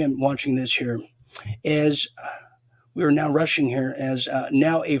Jim watching this here, as we are now rushing here, as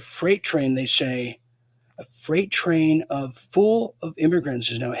now a freight train, they say, a freight train full of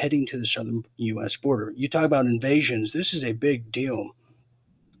immigrants is now heading to the southern U.S. border. You talk about invasions. This is a big deal.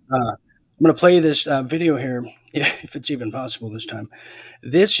 I'm going to play this video here, if it's even possible this time.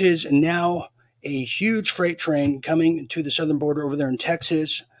 This is now a huge freight train coming to the southern border over there in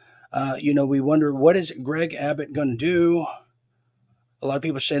Texas. We wonder, what is Greg Abbott going to do? A lot of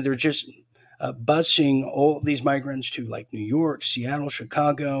people say they're just busing all these migrants to like New York, Seattle,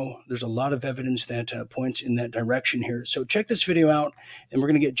 Chicago. There's a lot of evidence that points in that direction here. So check this video out, and we're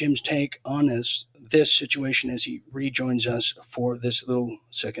going to get Jim's take on this situation as he rejoins us for this little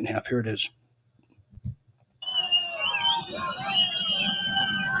second half. Here it is.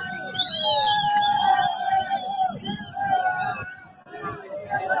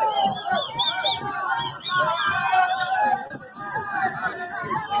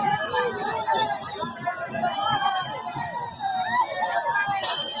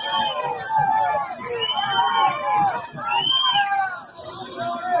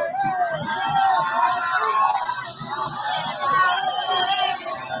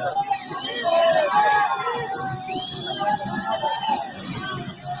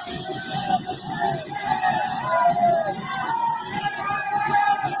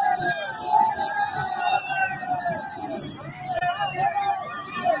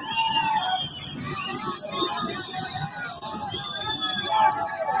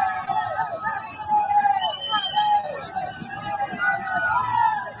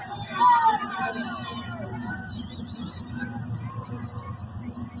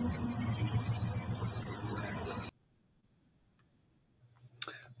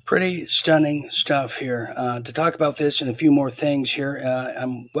 Pretty stunning stuff here. To talk about this and a few more things here,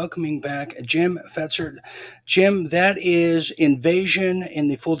 I'm welcoming back Jim Fetzer. Jim, that is invasion in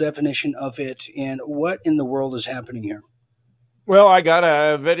the full definition of it. And what in the world is happening here? Well, I got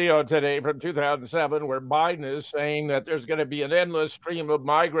a video today from 2007 where Biden is saying that there's going to be an endless stream of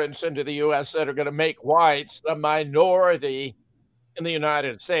migrants into the U.S. that are going to make whites the minority in the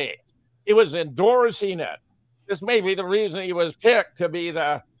United States. He was endorsing it. This may be the reason he was picked to be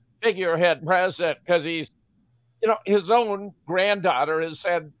the figurehead president, because he's, his own granddaughter has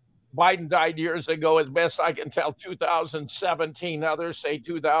said Biden died years ago, as best I can tell, 2017. Others say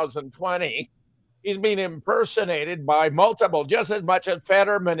 2020. He's being impersonated by multiple, just as much as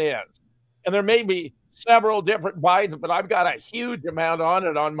Fetterman is. And there may be several different Bidens, but I've got a huge amount on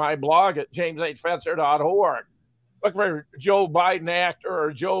it on my blog at jameshfetzer.org. Look for Joe Biden actor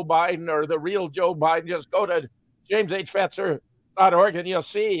or Joe Biden or the real Joe Biden. Just go to jameshfetzer.org and you'll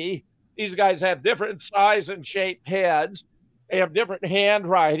see these guys have different size and shape heads. They have different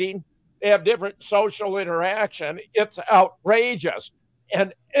handwriting. They have different social interaction. It's outrageous.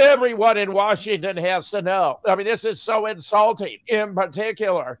 And everyone in Washington has to know. I mean, this is so insulting. In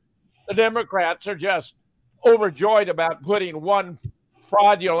particular, the Democrats are just overjoyed about putting one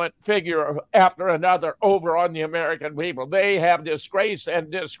fraudulent figure after another over on the American people. They have disgraced and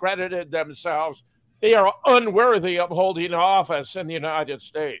discredited themselves. They are unworthy of holding office in the United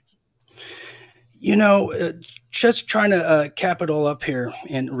States. Just trying to cap it all up here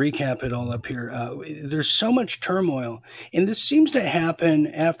and recap it all up here. There's so much turmoil, and this seems to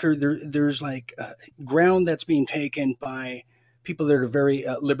happen after there's like ground that's being taken by people that are very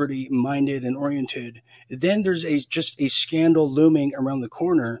liberty-minded and oriented. Then there's just a scandal looming around the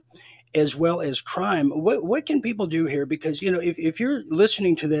corner, as well as crime. What can people do here? Because, if you're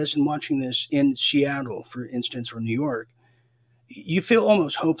listening to this and watching this in Seattle, for instance, or New York, you feel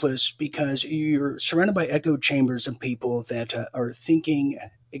almost hopeless because you're surrounded by echo chambers of people that are thinking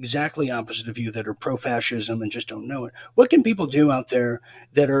exactly opposite of you, that are pro-fascism and just don't know it. What can people do out there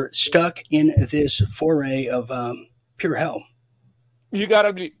that are stuck in this foray of pure hell? You got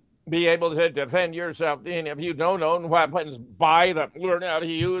to be able to defend yourself. And if you don't own weapons, buy them. Learn how to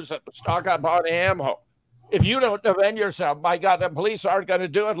use them. Stock up on ammo. If you don't defend yourself, by God, the police aren't going to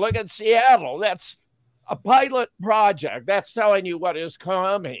do it. Look at Seattle. That's a pilot project. That's telling you what is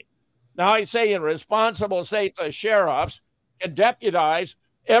coming. Now, I say in responsible states, the sheriffs can deputize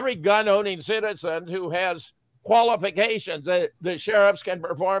every gun-owning citizen who has qualifications. The sheriffs can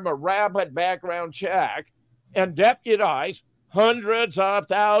perform a rapid background check and deputize hundreds of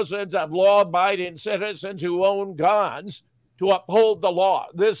thousands of law-abiding citizens who own guns to uphold the law.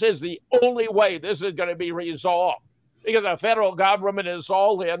 This is the only way this is going to be resolved, because the federal government is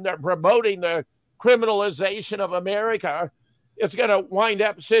all in. They're promoting the criminalization of America. It's going to wind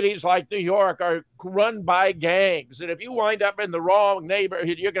up cities like New York are run by gangs. And if you wind up in the wrong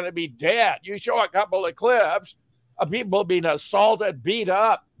neighborhood, you're going to be dead. You show a couple of clips of people being assaulted, beat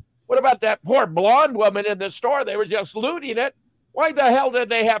up. What about that poor blonde woman in the store? They were just looting it. Why the hell did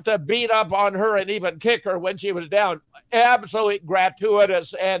they have to beat up on her and even kick her when she was down? Absolutely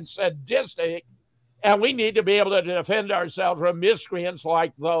gratuitous and sadistic. And we need to be able to defend ourselves from miscreants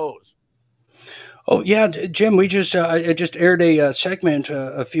like those. Oh, yeah, Jim, I just aired a segment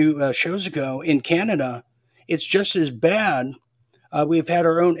a few shows ago. In Canada, it's just as bad. We've had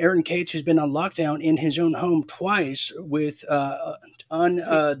our own Aaron Cates, who's been on lockdown in his own home twice with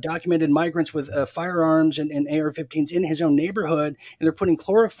undocumented migrants with firearms and AR-15s in his own neighborhood. And they're putting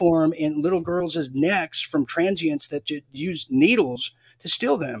chloroform in little girls' necks from transients that use needles to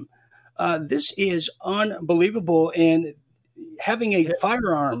steal them. This is unbelievable. And having a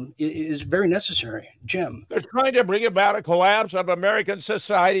firearm is very necessary. Jim. They're trying to bring about a collapse of American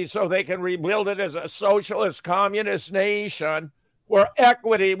society so they can rebuild it as a socialist communist nation where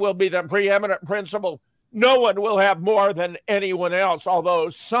equity will be the preeminent principle. No one will have more than anyone else, although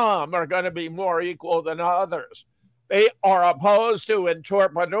some are going to be more equal than others. They are opposed to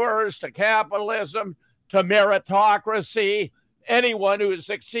entrepreneurs, to capitalism, to meritocracy. Anyone who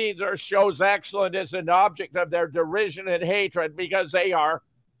succeeds or shows excellence is an object of their derision and hatred because they are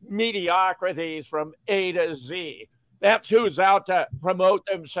mediocrities from A to Z. That's who's out to promote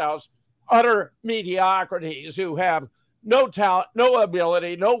themselves. Utter mediocrities who have no talent, no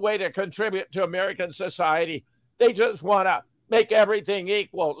ability, no way to contribute to American society. They just want to make everything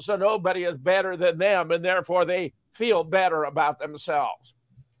equal so nobody is better than them, and therefore they feel better about themselves.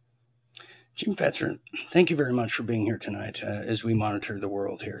 Jim Fetzer, thank you very much for being here tonight as we monitor the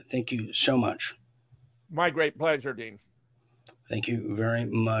world here. Thank you so much. My great pleasure, Dean. Thank you very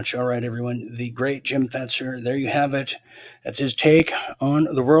much. All right, everyone. The great Jim Fetzer. There you have it. That's his take on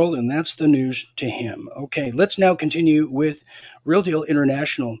the world, and that's the news to him. Okay, let's now continue with Real Deal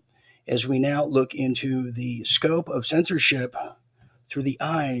International as we now look into the scope of censorship through the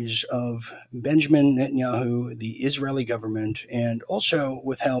eyes of Benjamin Netanyahu, the Israeli government, and also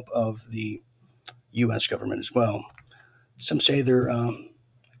with help of the U.S. government as well. Some say they're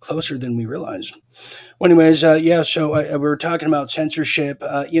closer than we realize. Well, anyways, so we were talking about censorship,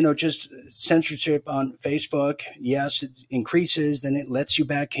 just censorship on Facebook. Yes, it increases, then it lets you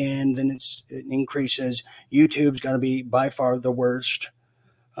back in, then it increases. YouTube's got to be by far the worst.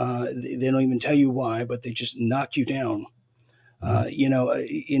 They don't even tell you why, but they just knock you down.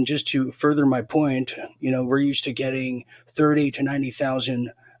 And just to further my point, we're used to getting 30 to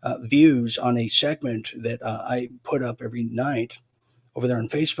 90,000 views on a segment that I put up every night over there on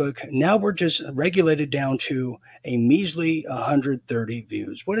Facebook. Now we're just regulated down to a measly 130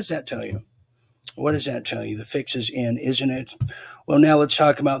 views. What does that tell you? What does that tell you? The fix is in, isn't it? Well, now let's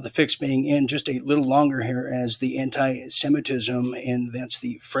talk about the fix being in just a little longer here as the anti-Semitism, and that's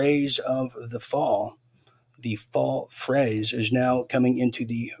the phrase of the fall. The fall phrase is now coming into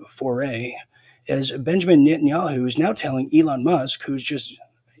the foray as Benjamin Netanyahu is now telling Elon Musk, who's just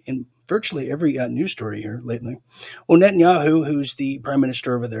in virtually every news story here lately. Well, Netanyahu, who's the prime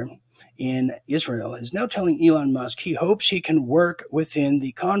minister over there in Israel, is now telling Elon Musk he hopes he can work within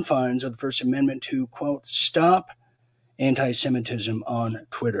the confines of the First Amendment to, quote, stop anti-Semitism on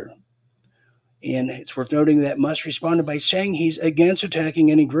Twitter. And it's worth noting that Musk responded by saying he's against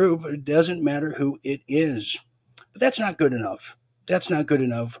attacking any group. It doesn't matter who it is. But that's not good enough. That's not good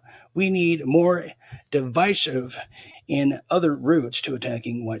enough. We need more divisive and other routes to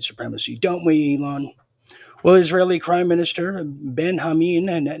attacking white supremacy, don't we, Elon? Well, Israeli Prime Minister Benjamin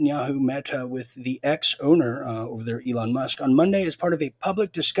Netanyahu met with the ex-owner over there, Elon Musk, on Monday as part of a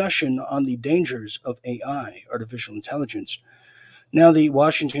public discussion on the dangers of AI, artificial intelligence. Now, the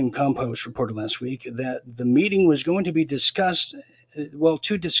Washington Compost reported last week that the meeting was going to be discussed,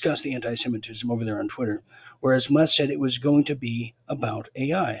 to discuss the anti-Semitism over there on Twitter, whereas Musk said it was going to be about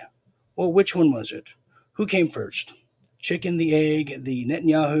AI. Well, which one was it? Who came first? Chicken, the egg, the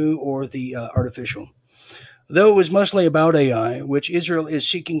Netanyahu, or the artificial? Though it was mostly about AI, which Israel is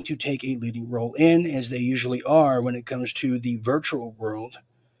seeking to take a leading role in, as they usually are when it comes to the virtual world,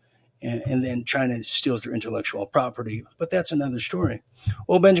 and then China steals their intellectual property. But that's another story.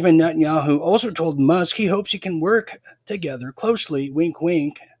 Well, Benjamin Netanyahu also told Musk he hopes he can work together closely, wink,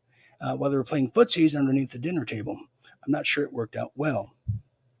 wink, while they were playing footsies underneath the dinner table. I'm not sure it worked out well.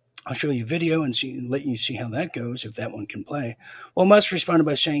 I'll show you a video and let you see how that goes, if that one can play. Well, Musk responded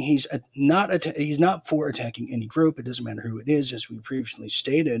by saying he's not for attacking any group. It doesn't matter who it is, as we previously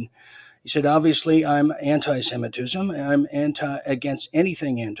stated. He said, obviously, I'm anti-Semitism. I'm against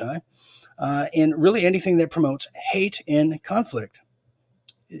anything anti, and really anything that promotes hate and conflict.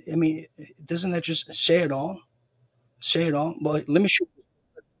 I mean, doesn't that just say it all? Say it all? Well, let me show you.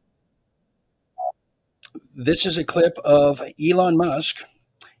 This is a clip of Elon Musk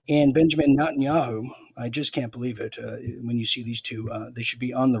and Benjamin Netanyahu. I just can't believe it. When you see these two, they should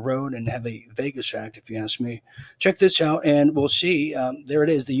be on the road and have a Vegas act, if you ask me. Check this out, and we'll see. There it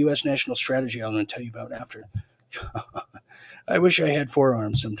is, the U.S. national strategy I'm going to tell you about after. I wish I had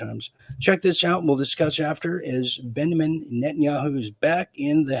forearms sometimes. Check this out, and we'll discuss after, as Benjamin Netanyahu is back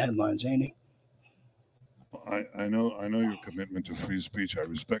in the headlines, ain't he? I know your commitment to free speech. I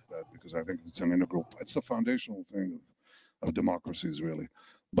respect that because I think it's an integral, it's the foundational thing of democracies, really.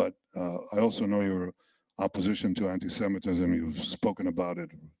 But I also know your opposition to anti-Semitism. You've spoken about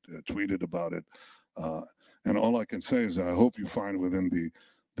it, tweeted about it. And all I can say is I hope you find within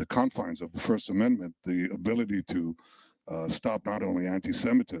the confines of the First Amendment the ability to stop not only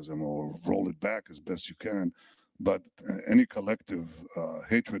anti-Semitism or roll it back as best you can, but any collective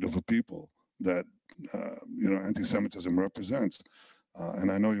hatred of a people that anti-Semitism represents.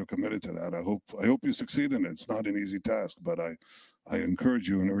 And I know you're committed to that. I hope you succeed in it. It's not an easy task, but I encourage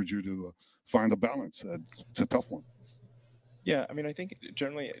you and urge you to find a balance. It's a tough one. Yeah, I mean, I think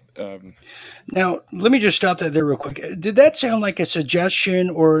generally. Now, let me just stop that there real quick. Did that sound like a suggestion,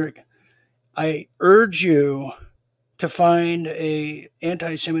 or I urge you to find a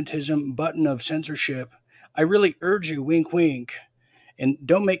anti-Semitism button of censorship? I really urge you, wink, wink, and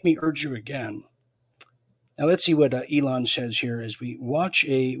don't make me urge you again. Now, let's see what Elon says here as we watch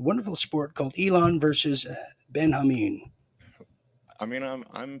a wonderful sport called Elon versus Benjamin. I mean,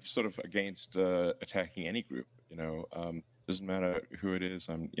 I'm sort of against attacking any group. Doesn't matter who it is.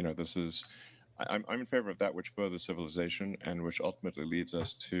 I'm in favor of that which furthers civilization and which ultimately leads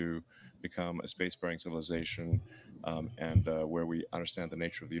us to become a space-faring civilization, and where we understand the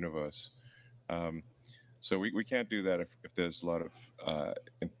nature of the universe. So we can't do that if there's a lot of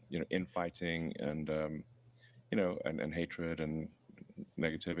infighting and and hatred and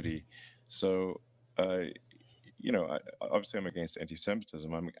negativity. So obviously I'm against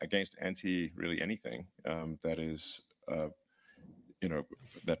anti-Semitism. I'm against really anything that is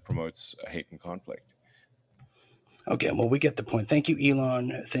that promotes hate and conflict. Okay, well, we get the point. Thank you,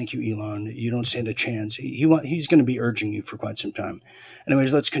 Elon. Thank you, Elon. You don't stand a chance. He's going to be urging you for quite some time.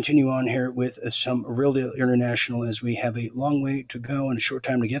 Anyways, let's continue on here with some Real Deal International, as we have a long way to go and a short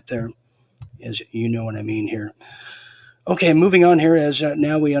time to get there, as you know what I mean here. Okay, moving on here, as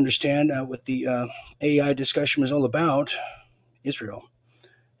now we understand what the AI discussion was all about, Israel.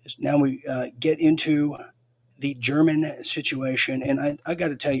 Now we get into the German situation, and I got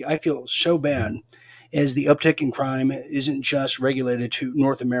to tell you, I feel so bad, as the uptick in crime isn't just regulated to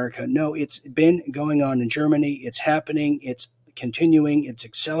North America. No, it's been going on in Germany. It's happening. It's continuing. It's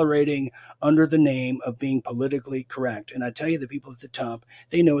accelerating under the name of being politically correct. And I tell you, the people at the top,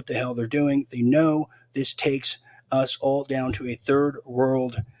 they know what the hell they're doing. They know this takes us all down to a third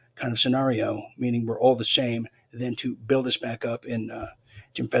world kind of scenario, meaning we're all the same, than to build us back up. And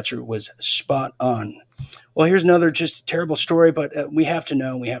Jim Fetzer was spot on. Well, here's another just terrible story, but we have to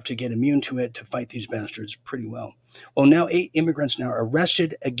know, we have to get immune to it to fight these bastards pretty well. Well, now 8 immigrants now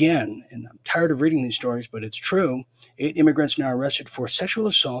arrested again, and I'm tired of reading these stories, but it's true. 8 immigrants now arrested for sexual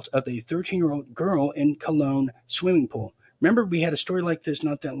assault of a 13-year-old girl in Cologne swimming pool. Remember, we had a story like this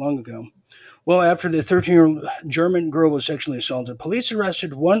not that long ago. Well, after the 13-year-old German girl was sexually assaulted, police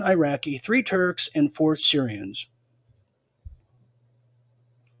arrested 1 Iraqi, 3 Turks, and 4 Syrians.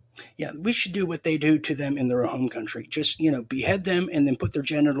 Yeah, we should do what they do to them in their home country. Just, behead them and then put their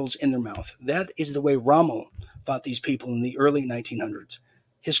genitals in their mouth. That is the way Rommel fought these people in the early 1900s.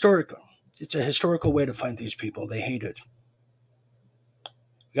 Historically. It's a historical way to fight these people. They hate it.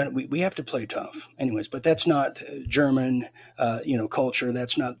 We have to play tough. Anyways, but that's not German, culture.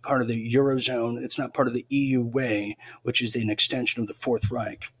 That's not part of the Eurozone. It's not part of the EU way, which is an extension of the Fourth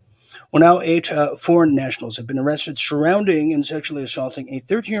Reich. Well, now 8 foreign nationals have been arrested surrounding and sexually assaulting a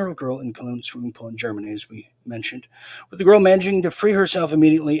 13-year-old girl in Cologne swimming pool in Germany, as we mentioned, with the girl managing to free herself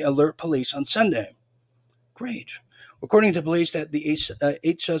immediately, alert police on Sunday. Great. According to police, that the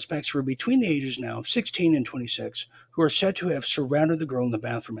 8 suspects were between the ages now of 16 and 26, who are said to have surrounded the girl in the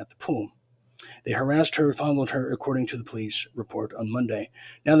bathroom at the pool. They harassed her, followed her, according to the police report on Monday.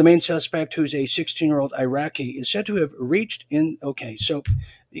 Now, the main suspect, who's a 16-year-old Iraqi, is said to have reached in... Okay, so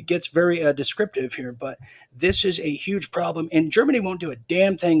it gets very descriptive here, but this is a huge problem, and Germany won't do a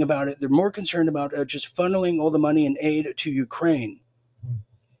damn thing about it. They're more concerned about just funneling all the money and aid to Ukraine.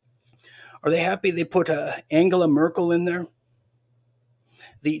 Are they happy they put Angela Merkel in there?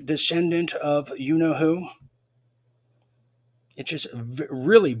 The descendant of you-know-who? It just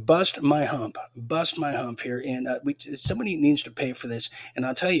really bust my hump here. And somebody needs to pay for this. And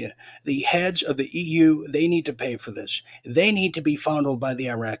I'll tell you, the heads of the EU, they need to pay for this. They need to be fondled by the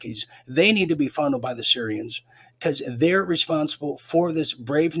Iraqis. They need to be fondled by the Syrians, because they're responsible for this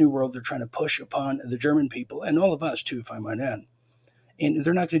brave new world they're trying to push upon the German people, and all of us too, if I might add. And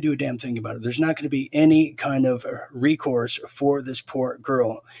they're not going to do a damn thing about it. There's not going to be any kind of recourse for this poor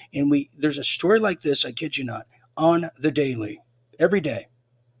girl. And there's a story like this, I kid you not, on the daily, every day.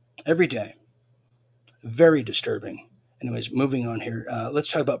 Very disturbing. Anyways, moving on here.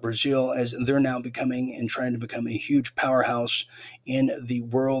 Let's talk about Brazil, as they're now becoming and trying to become a huge powerhouse in the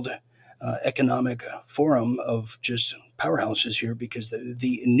World Economic Forum of just powerhouses here, because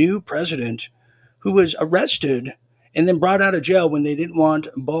the new president, who was arrested and then brought out of jail when they didn't want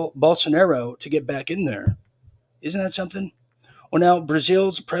Bolsonaro to get back in there. Isn't that something? Well, now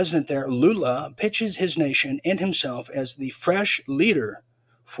Brazil's president there, Lula, pitches his nation and himself as the fresh leader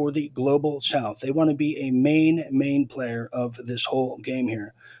for the global South. They want to be a main player of this whole game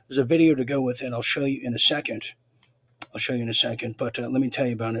here. There's a video to go with it. I'll show you in a second. But let me tell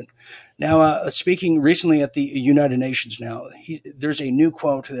you about it. Now, speaking recently at the United Nations now, there's a new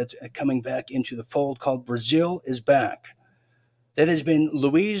quote that's coming back into the fold called "Brazil is back." That has been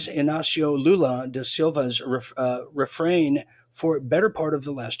Luiz Inácio Lula da Silva's refrain for a better part of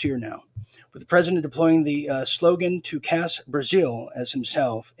the last year now, with the president deploying the slogan to cast Brazil as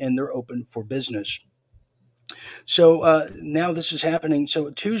himself, and they're open for business. So now this is happening.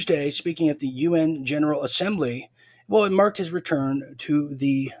 So Tuesday, speaking at the UN General Assembly, well, it marked his return to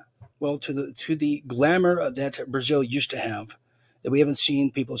the glamour that Brazil used to have, that we haven't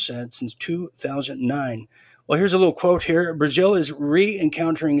seen, people said, since 2009. Well, here's a little quote here. Brazil is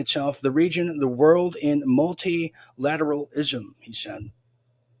re-encountering itself, the region, the world in multilateralism, he said.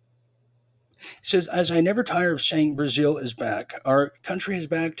 He says, as I never tire of saying, Brazil is back. Our country is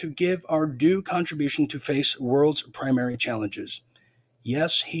back to give our due contribution to face world's primary challenges.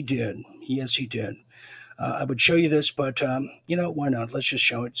 Yes, he did. Yes, he did. I would show you this, but why not? Let's just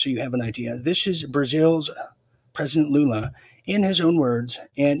show it so you have an idea. This is Brazil's President Lula in his own words.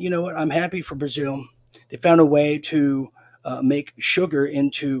 And you know what? I'm happy for Brazil. They found a way to make sugar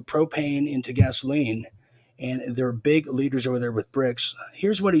into propane, into gasoline. And they're big leaders over there with BRICS.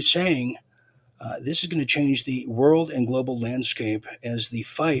 Here's what he's saying. This is going to change the world and global landscape as the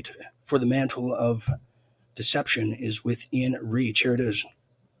fight for the mantle of deception is within reach. Here it is.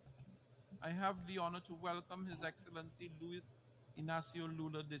 I have the honor to welcome His Excellency Luiz Inácio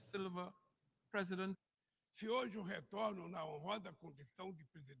Lula de Silva, President. Se hoje eu retorno na honrosa condição de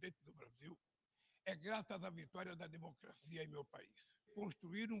presidente do Brasil, é graças à vitória da democracia em meu país.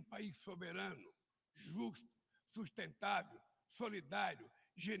 Construir um país soberano, justo, sustentável, solidário,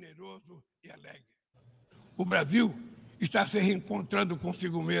 generoso e alegre. O Brasil está se reencontrando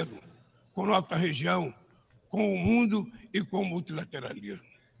consigo mesmo, com nossa região, com o mundo e com o multilateralismo.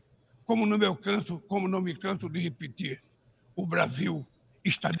 Como não me canso de repetir, o Brasil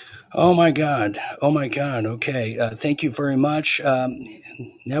está... Oh my God. Oh my God. Okay. Thank you very much.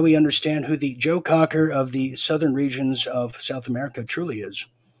 Now we understand who the Joe Cocker of the southern regions of South America truly is.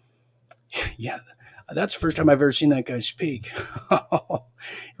 Yeah. That's the first time I've ever seen that guy speak. He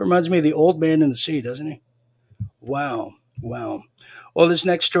reminds me of the old man in the sea, doesn't he? Wow. Wow. Well, this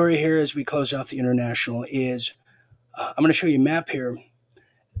next story here as we close out the international is, I'm going to show you a map here.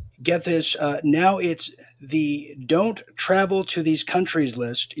 Get this. Now it's the don't travel to these countries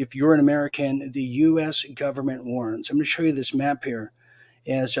list. If you're an American, the U.S. government warns. I'm going to show you this map here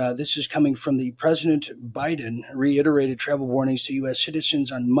as this is coming from the President Biden reiterated travel warnings to U.S.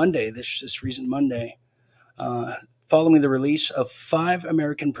 citizens on Monday, this recent Monday, following the release of 5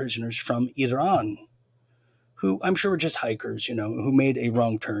 American prisoners from Iran, who I'm sure were just hikers, who made a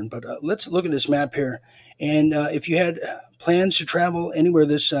wrong turn. But let's look at this map here. And if you had plans to travel anywhere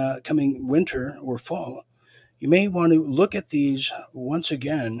this coming winter or fall, you may want to look at these once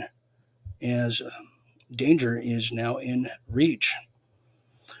again as danger is now in reach.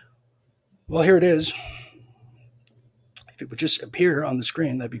 Well, here it is. If it would just appear on the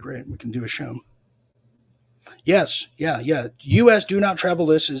screen, that'd be great. We can do a show. Yes, yeah. U.S. do not travel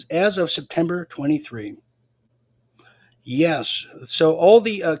list is as of September 23. Yes. So all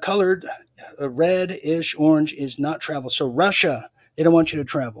the colored red-ish orange is not travel. So Russia, they don't want you to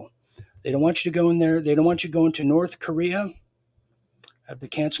travel. They don't want you to go in there. They don't want you going to North Korea. I have to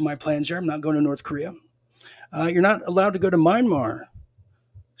cancel my plans there. I'm not going to North Korea. You're not allowed to go to Myanmar.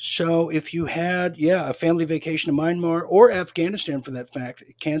 So if you had, a family vacation to Myanmar or Afghanistan for that fact,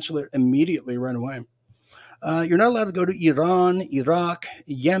 cancel it immediately right away. You're not allowed to go to Iran, Iraq,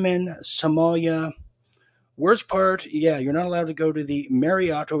 Yemen, Somalia. Worst part, you're not allowed to go to the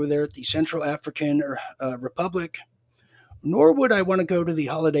Marriott over there at the Central African Republic, nor would I want to go to the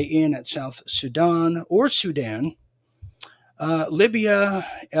Holiday Inn at South Sudan or Sudan, Libya,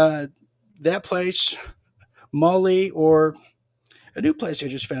 that place, Mali, or a new place I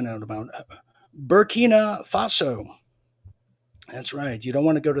just found out about, Burkina Faso. That's right. You don't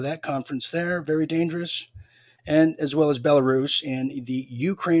want to go to that conference there. Very dangerous. And as well as Belarus, and the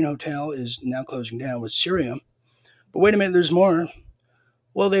Ukraine hotel is now closing down with Syria. But wait a minute, there's more.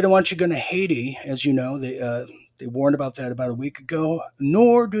 Well, they don't want you going to Haiti, as you know. They warned about that about a week ago.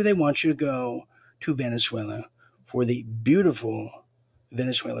 Nor do they want you to go to Venezuela for the beautiful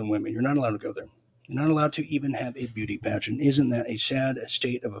Venezuelan women. You're not allowed to go there. You're not allowed to even have a beauty pageant. Isn't that a sad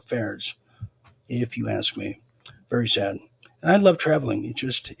state of affairs, if you ask me? Very sad. And I love traveling.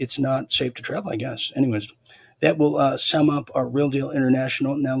 It's not safe to travel, I guess. Anyways. That will sum up our Real Deal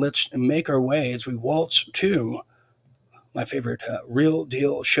International. Now let's make our way as we waltz to my favorite Real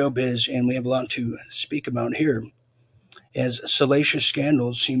Deal Showbiz, and we have a lot to speak about here as salacious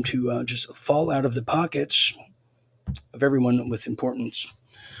scandals seem to just fall out of the pockets of everyone with importance.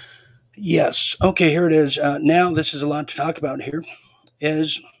 Yes, okay, here it is. Now this is a lot to talk about here,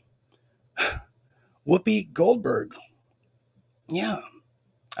 is Whoopi Goldberg. Yeah.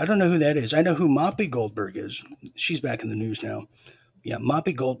 I don't know who that is. I know who Moppy Goldberg is. She's back in the news now. Yeah,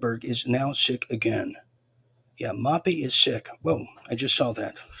 Moppy Goldberg is now sick again. Yeah, Moppy is sick. Whoa, I just saw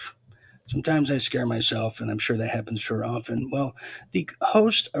that. Sometimes I scare myself, and I'm sure that happens to her often. Well, the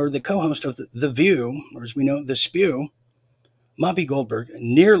host or the co-host of The View, or as we know, The Spew, Moppy Goldberg,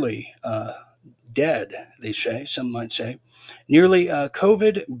 nearly dead, they say, some might say. Nearly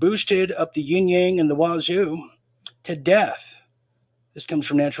COVID boosted up the yin-yang and the wazoo to death. This comes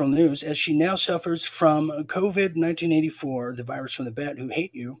from Natural News, as she now suffers from COVID-1984, the virus from the bat who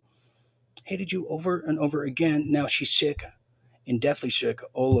hated you over and over again. Now she's sick and deathly sick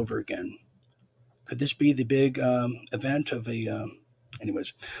all over again. Could this be the big event of a...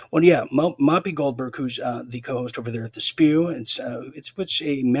 anyways, well, yeah, Moppy Goldberg, who's the co-host over there at the Spew, it's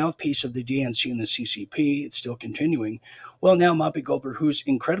a mouthpiece of the DNC and the CCP. It's still continuing. Well, now Moppy Goldberg, who's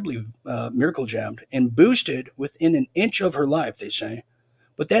incredibly miracle jabbed and boosted within an inch of her life, they say,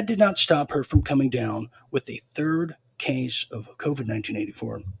 but that did not stop her from coming down with a third case of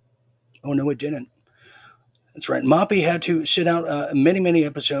COVID-1984. Oh, no, it didn't. That's right. Moppy had to sit out many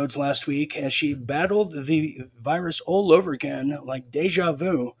episodes last week as she battled the virus all over again, like deja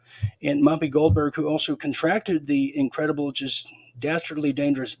vu. And Moppy Goldberg, who also contracted the incredible, just dastardly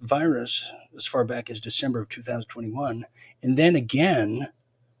dangerous virus as far back as December of 2021, and then again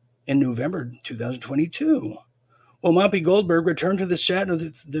in November 2022. Well, Moppy Goldberg returned to the set of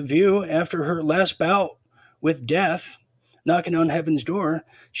The View after her last bout with death, knocking on heaven's door.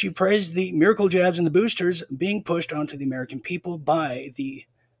 She praised the miracle jabs and the boosters being pushed onto the American people by the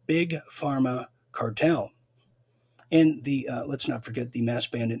big pharma cartel. And the, let's not forget the mass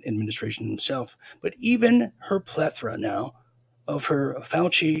bandit administration himself, but even her plethora now of her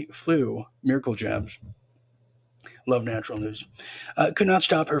Fauci flu miracle jabs. Love Natural News. Could not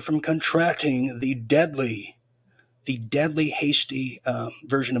stop her from contracting the deadly hasty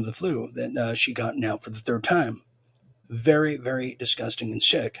version of the flu that she got now for the third time. Very, very disgusting and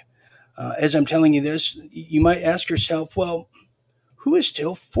sick. As I'm telling you this, you might ask yourself, well, who is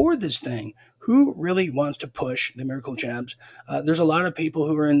still for this thing? Who really wants to push the miracle jabs? There's a lot of people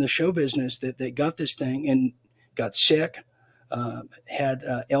who are in the show business that got this thing and got sick, had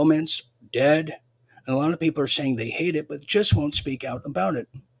ailments, dead. And a lot of people are saying they hate it, but just won't speak out about it.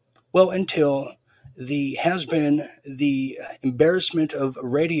 Well, until the embarrassment of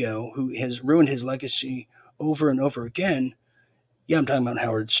radio, who has ruined his legacy over and over again. Yeah, I'm talking about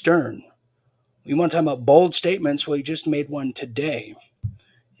Howard Stern. You want to talk about bold statements? Well, he just made one today.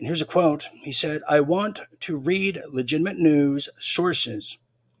 And here's a quote. He said, "I want to read legitimate news sources."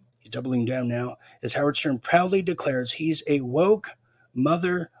 He's doubling down now as Howard Stern proudly declares he's a woke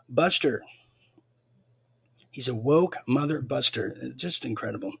mother buster. He's a woke mother buster. Just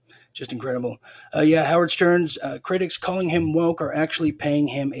incredible. Just incredible. Yeah, Howard Stern's critics calling him woke are actually paying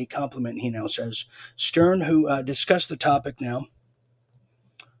him a compliment, he now says. Stern, who discussed the topic now,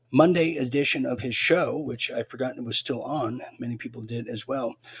 Monday edition of his show, which I forgot it was still on. Many people did as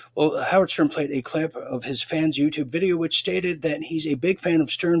well. Well, Howard Stern played a clip of his fans' YouTube video, which stated that he's a big fan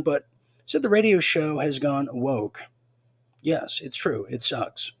of Stern, but said the radio show has gone woke. Yes, it's true. It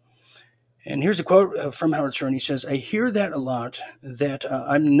sucks. And here's a quote from Howard Stern. He says, "I hear that a lot, that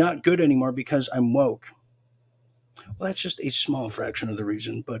I'm not good anymore because I'm woke." Well, that's just a small fraction of the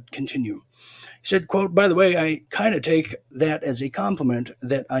reason, but continue. He said, quote, "By the way, I kind of take that as a compliment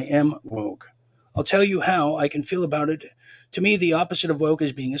that I am woke. I'll tell you how I can feel about it. To me, the opposite of woke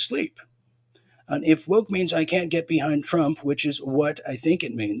is being asleep. And if woke means I can't get behind Trump, which is what I think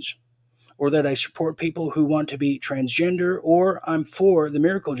it means, or that I support people who want to be transgender, or I'm for the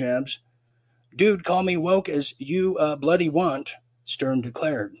miracle jabs, dude, call me woke as you bloody want," Stern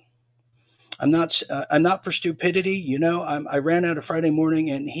declared. I'm not for stupidity. You know, I ran out of Friday morning,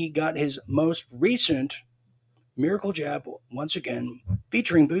 and he got his most recent miracle jab once again,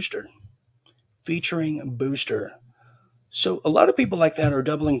 featuring Booster. So a lot of people like that are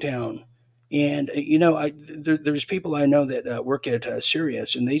doubling down. And, you know, there's people I know that work at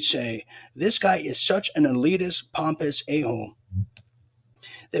Sirius, and they say, this guy is such an elitist, pompous a-hole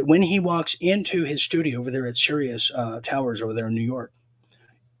that when he walks into his studio over there at Sirius Towers over there in New York,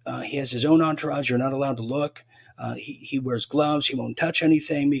 he has his own entourage. You're not allowed to look. He wears gloves. He won't touch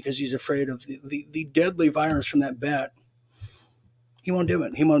anything because he's afraid of the deadly virus from that bat. He won't do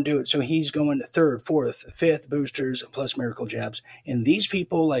it. So he's going to third, fourth, fifth boosters plus miracle jabs. And these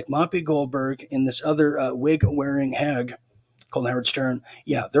people like Moppy Goldberg and this other wig-wearing hag called Howard Stern,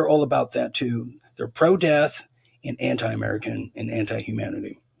 yeah, they're all about that too. They're pro-death and anti-American and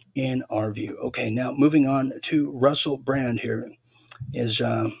anti-humanity in our view. Okay, now moving on to Russell Brand here is,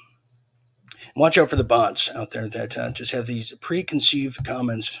 watch out for the bots out there that just have these preconceived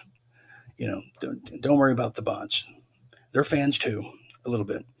comments. You know, don't worry about the bots. They're fans too, a little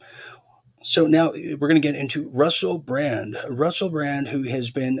bit. So now we're going to get into Russell Brand. Russell Brand, who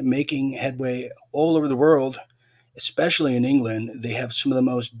has been making headway all over the world, especially in England. They have some of the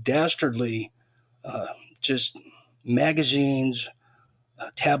most dastardly just magazines,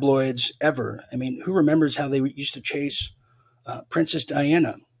 tabloids ever. I mean, who remembers how they used to chase Princess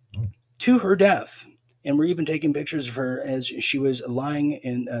Diana to her death? And we're even taking pictures of her as she was lying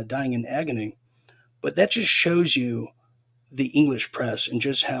and dying in agony. But that just shows you the English press and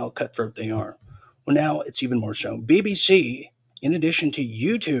just how cutthroat they are. Well, now it's even more so. BBC, in addition to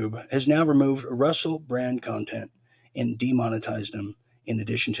YouTube, has now removed Russell Brand content and demonetized them in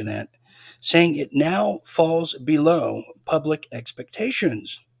addition to that, saying it now falls below public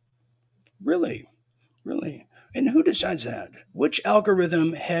expectations. Really? Really? And who decides that? Which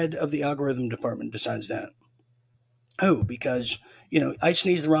algorithm head of the algorithm department decides that? Who? Because, I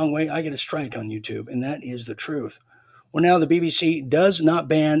sneeze the wrong way, I get a strike on YouTube, and that is the truth. Well, now the BBC does not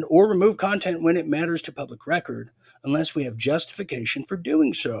ban or remove content when it matters to public record unless we have justification for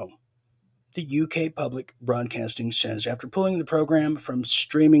doing so. The UK Public Broadcasting says after pulling the program from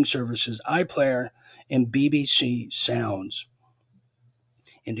streaming services iPlayer and BBC Sounds.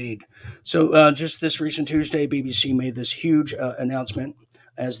 Indeed. So just this recent Tuesday, BBC made this huge announcement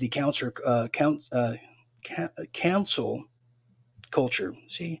as the cancel culture.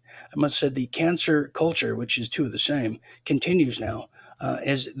 See, I must have said the cancer culture, which is two of the same, continues now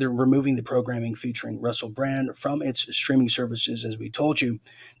as they're removing the programming featuring Russell Brand from its streaming services, as we told you.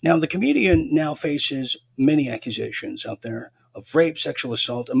 Now, the comedian now faces many accusations out there of rape, sexual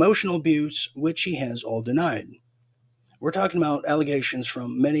assault, emotional abuse, which he has all denied. We're talking about allegations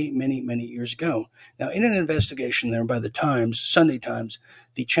from many, many, many years ago. Now, in an investigation there by the Times, Sunday Times,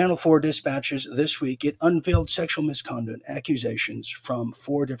 the Channel 4 dispatches this week, it unveiled sexual misconduct accusations from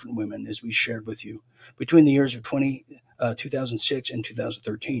 4 different women, as we shared with you, between the years of 2006 and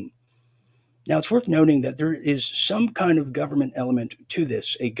 2013. Now, it's worth noting that there is some kind of government element to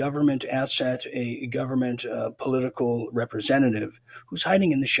this, a government asset, a government political representative who's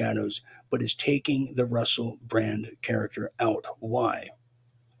hiding in the shadows, but is taking the Russell Brand character out. Why?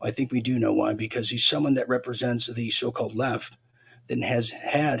 I think we do know why, because he's someone that represents the so-called left that has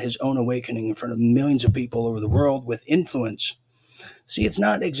had his own awakening in front of millions of people over the world with influence. See, it's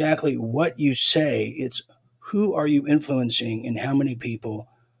not exactly what you say, it's who are you influencing and how many people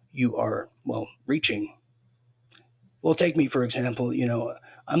you are, reaching. Well, take me, for example,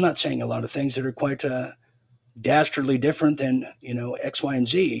 I'm not saying a lot of things that are quite dastardly different than, X, Y, and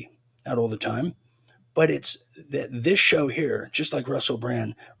Z, not all the time. But it's that this show here, just like Russell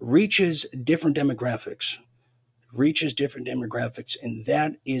Brand, reaches different demographics, and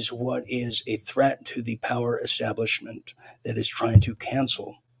that is what is a threat to the power establishment that is trying to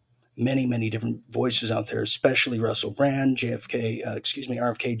cancel many, many different voices out there, especially Russell Brand,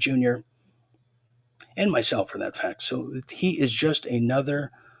 RFK Jr., and myself for that fact. So he is just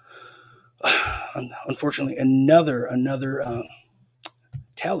unfortunately, another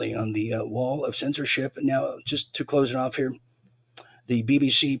tally on the wall of censorship. Now, just to close it off here, the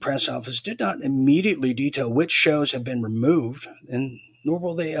BBC press office did not immediately detail which shows have been removed, and nor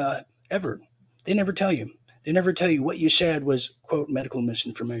will they ever. They never tell you. They never tell you what you said was, quote, medical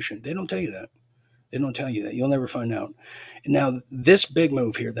misinformation. They don't tell you that. You'll never find out. And now, this big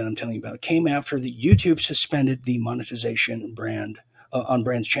move here that I'm telling you about came after the YouTube suspended the monetization on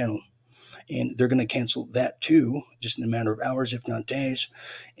Brand's channel. And they're going to cancel that too, just in a matter of hours, if not days.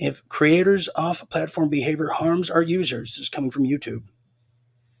 If creators' off-platform behavior harms our users, this is coming from YouTube,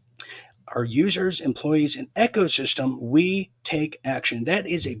 our users, employees, and ecosystem, we take action. That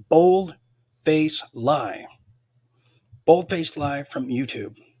is a bold-faced lie. Bold-faced lie from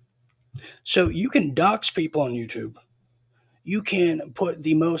YouTube. So you can dox people on YouTube. You can put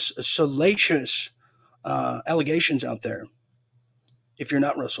the most salacious allegations out there if you're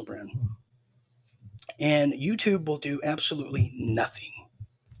not Russell Brand. And YouTube will do absolutely nothing.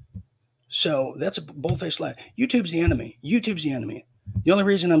 So that's a bold-faced lie. YouTube's the enemy. The only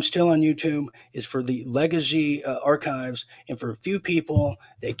reason I'm still on YouTube is for the legacy archives and for a few people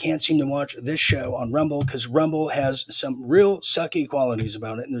that can't seem to watch this show on Rumble, because Rumble has some real sucky qualities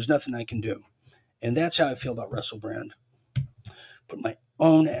about it, and there's nothing I can do. And that's how I feel about Russell Brand. Put my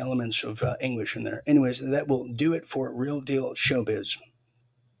own elements of English in there. Anyways, that will do it for Real Deal Showbiz.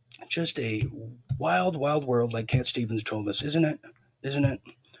 Just a wild, wild world, like Cat Stevens told us, isn't it?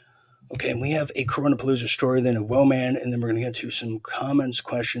 Okay, and we have a Coronapalooza story, then a woe man, and then we're going to get to some comments,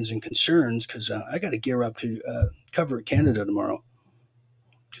 questions, and concerns, because I got to gear up to cover Canada tomorrow,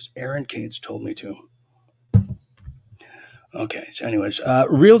 because Aaron Cates told me to. Okay, so anyways,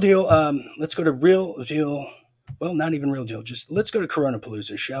 Real Deal, let's go to Real Deal, well, not even Real Deal, just let's go to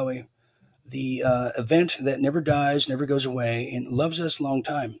Coronapalooza, shall we? The event that never dies, never goes away, and loves us long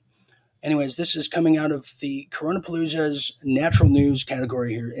time. Anyways, this is coming out of the Coronapalooza's natural news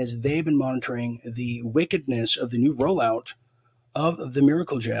category here, as they've been monitoring the wickedness of the new rollout of the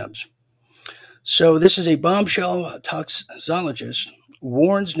miracle jabs. So this is a bombshell toxologist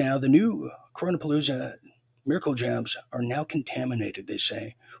warns now the new Coronapalooza miracle jabs are now contaminated, they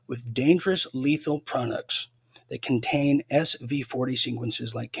say, with dangerous lethal products that contain SV40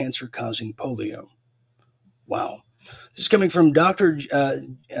 sequences like cancer-causing polio. Wow. This is coming from Dr.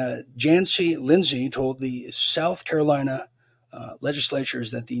 Jancy Lindsay told the South Carolina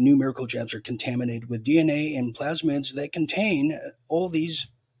legislatures that the new miracle jabs are contaminated with DNA and plasmids that contain all these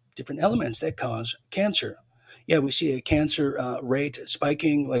different elements that cause cancer. Yeah, we see a cancer rate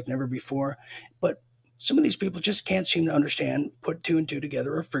spiking like never before, but some of these people just can't seem to understand, put two and two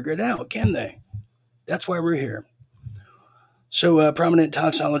together, or figure it out, can they? That's why we're here. So prominent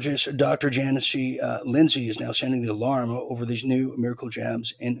toxologist Dr. Jancy Lindsay is now sounding the alarm over these new miracle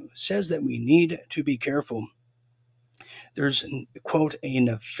jabs and says that we need to be careful. There's, quote, a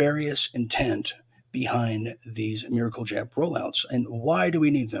nefarious intent behind these miracle jab rollouts. And why do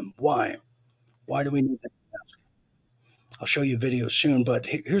we need them? Why? Why do we need them? I'll show you a video soon, but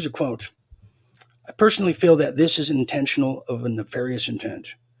here's a quote. I personally feel that this is intentional of a nefarious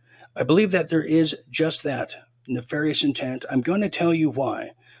intent. I believe that there is just that, nefarious intent. I'm going to tell you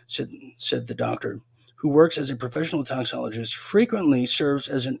why, said the doctor, who works as a professional toxologist, frequently serves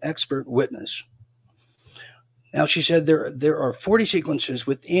as an expert witness. Now, she said there are 40 sequences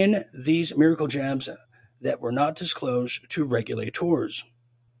within these miracle jabs that were not disclosed to regulators.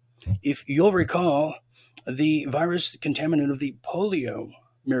 If you'll recall, the virus contaminant of the polio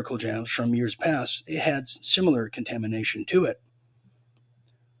miracle jabs from years past, it had similar contamination to it.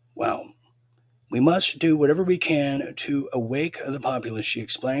 Wow. We must do whatever we can to awake the populace, she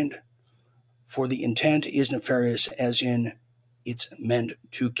explained, for the intent is nefarious, as in it's meant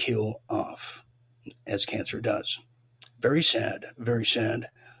to kill off, as cancer does. Very sad, very sad,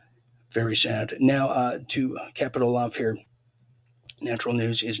 very sad. Now, to cap it all off here, Natural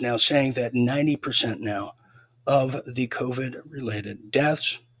News is now saying that 90% now of the COVID-related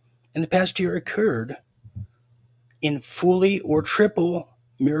deaths in the past year occurred in fully or triple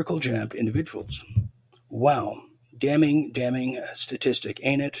miracle jab individuals. Wow. Damning statistic,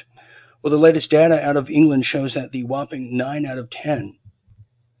 ain't it? Well, the latest data out of England shows that the whopping 9 out of 10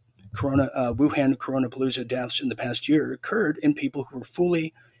 Wuhan Coronapalooza deaths in the past year occurred in people who were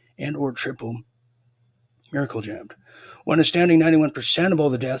fully and or triple miracle jabbed. One astounding 91% of all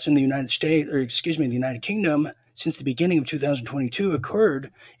the deaths in the the United Kingdom since the beginning of 2022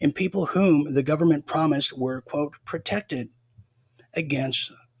 occurred in people whom the government promised were, quote, protected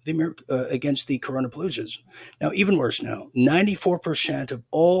against the Coronapaloozas. Now, even worse now, 94% of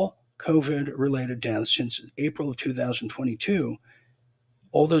all COVID-related deaths since April of 2022,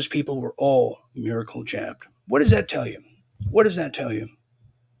 all those people were all miracle jabbed. What does that tell you? What does that tell you?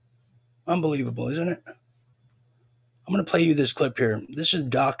 Unbelievable, isn't it? I'm going to play you this clip here. This is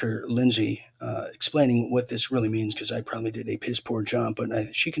Dr. Lindsay explaining what this really means, because I probably did a piss poor job, but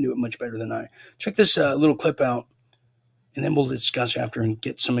she can do it much better than I. Check this little clip out, and then we'll discuss after and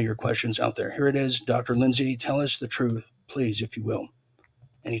get some of your questions out there. Here it is. Dr. Lindsay, tell us the truth, please, if you will.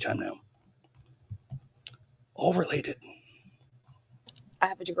 Anytime now. All related. I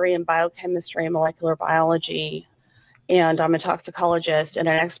have a degree in biochemistry and molecular biology, and I'm a toxicologist and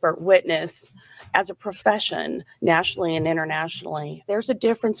an expert witness as a profession, nationally and internationally. There's a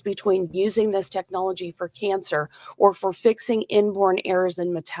difference between using this technology for cancer or for fixing inborn errors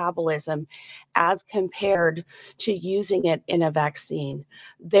in metabolism as compared to using it in a vaccine.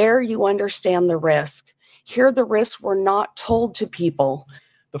 There you understand the risk. Here the risks were not told to people.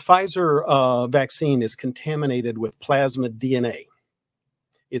 The Pfizer vaccine is contaminated with plasmid DNA.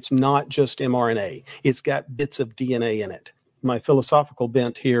 It's not just mRNA. It's got bits of DNA in it. My philosophical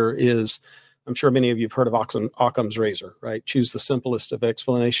bent here is, I'm sure many of you have heard of Occam's razor, right? Choose the simplest of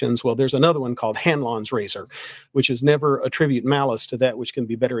explanations. Well, there's another one called Hanlon's razor, which is never attribute malice to that which can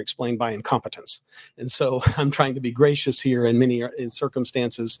be better explained by incompetence. And so I'm trying to be gracious here in many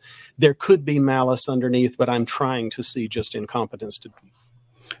circumstances. There could be malice underneath, but I'm trying to see just incompetence.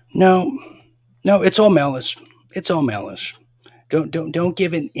 No, it's all malice. It's all malice. Don't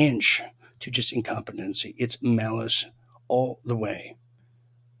give an inch to just incompetency. It's malice all the way.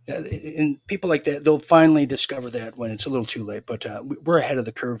 And people like that, they'll finally discover that when it's a little too late. But we're ahead of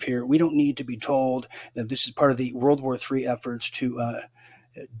the curve here. We don't need to be told that this is part of the World War III efforts to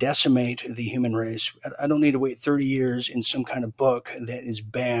decimate the human race. I don't need to wait 30 years in some kind of book that is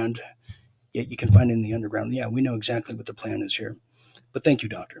banned, yet you can find it in the underground. Yeah, we know exactly what the plan is here. But thank you,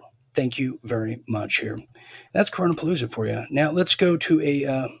 doctor. Thank you very much here. That's Coronapalooza for you. Now let's go to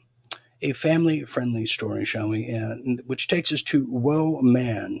a family-friendly story, shall we? Which takes us to Whoa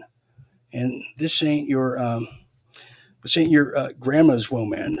Man. And this ain't your saying your grandma's woe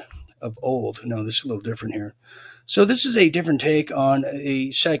man of old. No, this is a little different here. So this is a different take on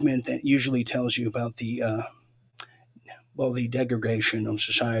a segment that usually tells you about the the degradation of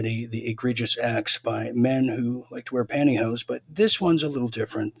society, the egregious acts by men who like to wear pantyhose. But this one's a little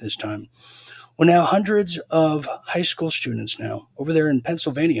different this time. Well, now hundreds of high school students now over there in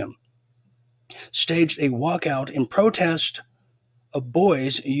Pennsylvania staged a walkout in protest of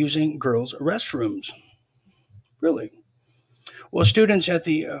boys using girls' restrooms. Really? Well, students at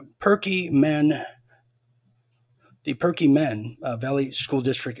the Perky Men Valley School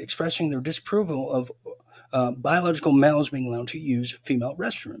District expressing their disapproval of biological males being allowed to use female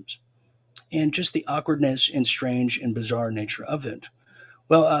restrooms and just the awkwardness and strange and bizarre nature of it.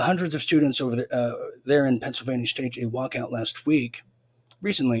 Well, hundreds of students over there in Pennsylvania staged a walkout last week,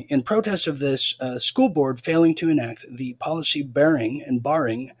 recently, in protest of this school board failing to enact the policy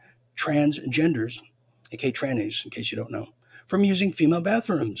barring transgenders, aka trannies, in case you don't know, from using female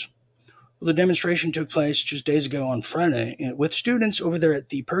bathrooms. Well, the demonstration took place just days ago on Friday with students over there at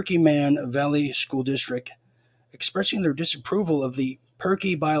the Perky Man Valley School District expressing their disapproval of the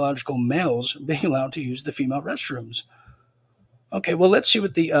perky biological males being allowed to use the female restrooms. Okay, well, let's see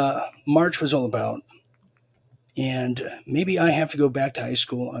what the march was all about. And maybe I have to go back to high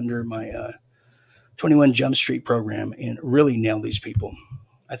school under my 21 Jump Street program and really nail these people.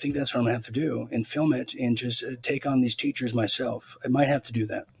 I think that's what I'm going to have to do and film it and just take on these teachers myself. I might have to do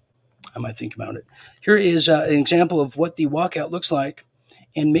that. I might think about it. Here is an example of what the walkout looks like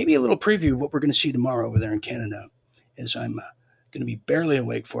and maybe a little preview of what we're going to see tomorrow over there in Canada, as I'm going to be barely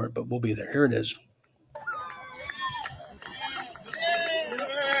awake for it, but we'll be there. Here it is.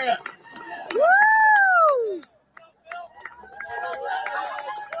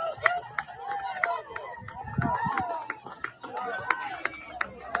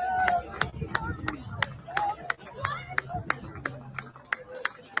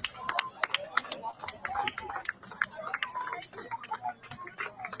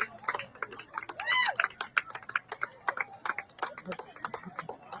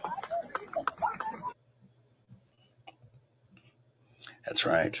 That's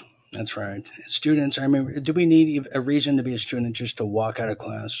right. That's right. Students, I remember, do we need a reason to be a student just to walk out of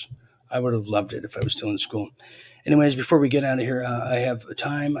class? I would have loved it if I was still in school. Anyways, before we get out of here, I have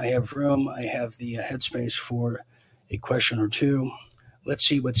time, I have room, I have the headspace for a question or two. Let's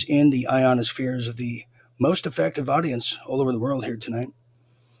see what's in the ionospheres of the most effective audience all over the world here tonight.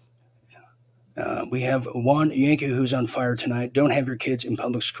 We have Juan Yankee, who's on fire tonight. Don't have your kids in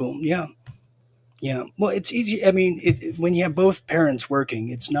public school. Yeah. Yeah. Well, it's easy. I mean, when you have both parents working,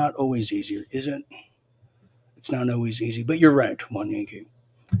 it's not always easier, is it? It's not always easy. But you're right, Juan Yankee.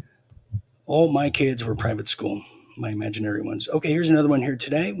 All my kids were private school, my imaginary ones. Okay, here's another one here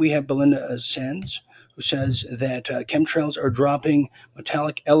today. We have Belinda Sands, who says that chemtrails are dropping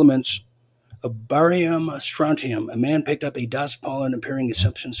metallic elements of barium strontium. A man picked up a dust pollen appearing a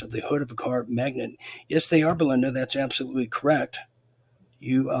substance of the hood of a car magnet. Yes, they are, Belinda. That's absolutely correct.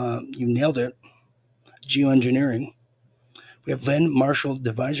 You nailed it. Geoengineering. We have Lynn Marshall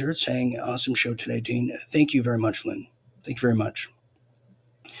Deviser saying, awesome show today, Dean. Thank you very much, Lynn. Thank you very much.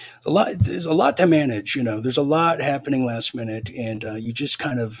 There's a lot to manage, you know. There's a lot happening last minute, and you just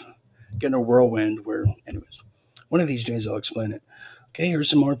kind of get in a whirlwind where, anyways, one of these days I'll explain it. Okay, here's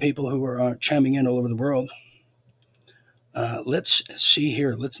some more people who are chiming in all over the world. Let's see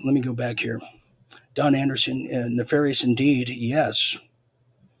here. Let me go back here. Don Anderson, nefarious indeed. Yes.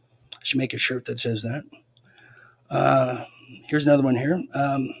 I should make a shirt that says that. Here's another one here.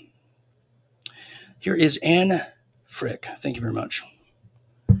 Here is Anne Frick. Thank you very much.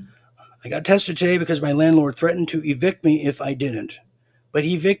 I got tested today because my landlord threatened to evict me if I didn't, but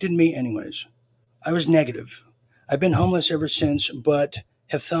he evicted me anyways. I was negative. I've been homeless ever since, but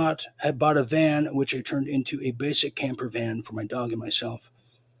have bought a van, which I turned into a basic camper van for my dog and myself.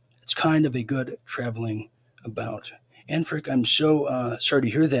 It's kind of a good traveling about. Anne Frick, I'm so sorry to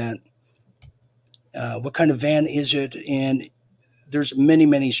hear that. What kind of van is it? And there's many,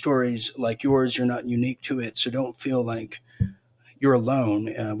 many stories like yours. You're not unique to it, so don't feel like you're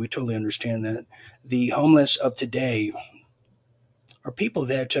alone. We totally understand that. The homeless of today are people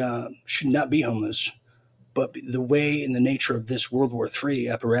that should not be homeless, but the way and the nature of this World War III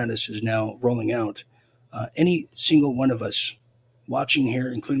apparatus is now rolling out, any single one of us watching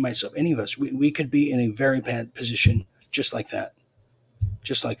here, including myself, any of us, we could be in a very bad position just like that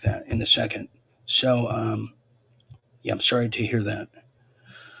in a second. So, I'm sorry to hear that.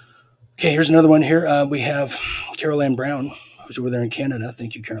 Okay, here's another one here. We have Carol Ann Brown, who's over there in Canada.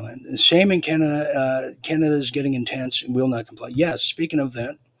 Thank you, Carol Ann. Same in Canada. Canada is getting intense and will not comply. Yes, speaking of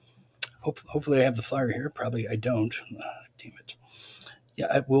that, Hopefully I have the flyer here. Probably I don't. Damn it. Yeah,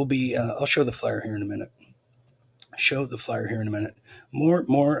 I will be. I'll show the flyer here in a minute.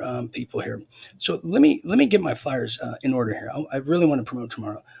 More people here. So let me get my flyers in order here. I really want to promote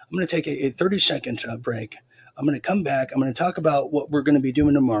tomorrow. I'm going to take a 30-second break. I'm going to come back. I'm going to talk about what we're going to be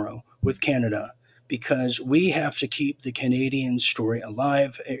doing tomorrow with Canada, because we have to keep the Canadian story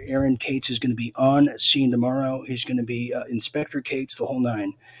alive. Aaron Cates is going to be on scene tomorrow. He's going to be Inspector Cates, the whole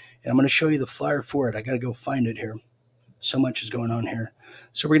nine. And I'm going to show you the flyer for it. I got to go find it here. So much is going on here.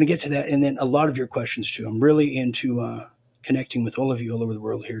 So we're going to get to that, and then a lot of your questions too. I'm really into connecting with all of you all over the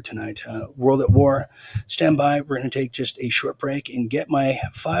world here tonight. World at War, stand by. We're going to take just a short break and get my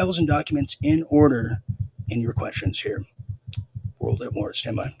files and documents in order in your questions here. World at War,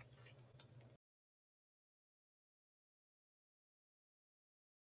 stand by.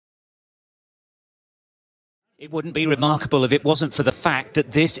 It wouldn't be remarkable if it wasn't for the fact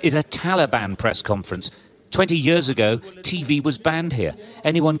that this is a Taliban press conference. 20 years ago, TV was banned here.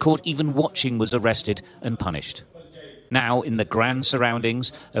 Anyone caught even watching was arrested and punished. Now, in the grand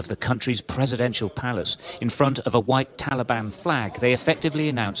surroundings of the country's presidential palace, in front of a white Taliban flag, they effectively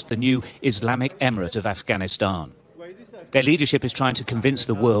announced the new Islamic Emirate of Afghanistan. Their leadership is trying to convince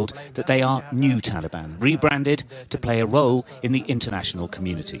the world that they are new Taliban, rebranded to play a role in the international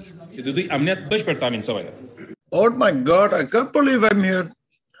community. Oh my God, I can't believe I'm here.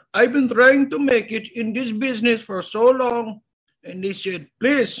 I've been trying to make it in this business for so long. And they said,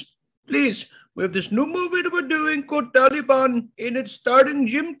 please, we have this new movie that we're doing called Taliban, and it's starring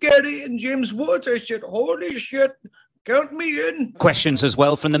Jim Carrey and James Woods. I said, holy shit, count me in. Questions as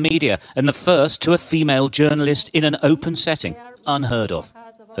well from the media, and the first to a female journalist in an open setting, unheard of.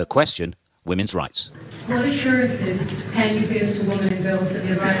 Her question, women's rights. What assurances can you give to women and girls that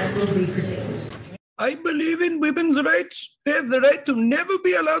their rights will be protected? I believe in women's rights. They have the right to never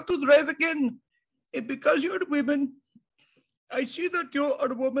be allowed to drive again. And because you're women, I see that you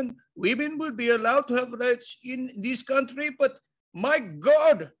are a woman. Women will be allowed to have rights in this country, but my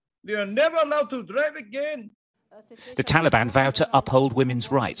God, they are never allowed to drive again. The Taliban vow to uphold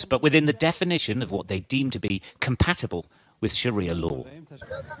women's rights, but within the definition of what they deem to be compatible with Sharia law.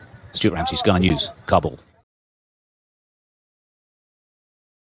 Stuart Ramsey, Sky News, Kabul.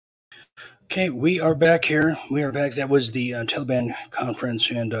 Okay, we are back here. We are back. That was the Taliban conference,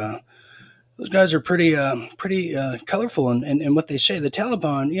 and those guys are pretty colorful in what they say. The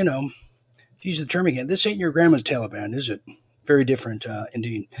Taliban, you know, to use the term again, this ain't your grandma's Taliban, is it? Very different,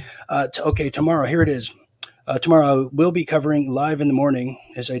 indeed. Okay, tomorrow, here it is. Tomorrow, we'll be covering live in the morning,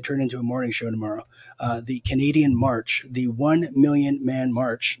 as I turn into a morning show tomorrow, the Canadian March, the 1 million man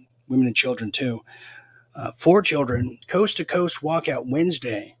march, women and children too. 4 children, coast-to-coast walkout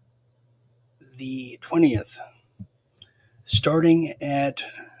Wednesday, the 20th, starting at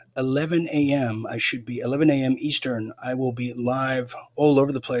 11 a.m. 11 a.m. Eastern. I will be live all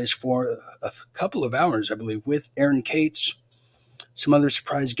over the place for a couple of hours, I believe, with Aaron Cates, some other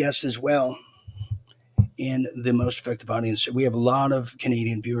surprise guests as well, and the most effective audience. We have a lot of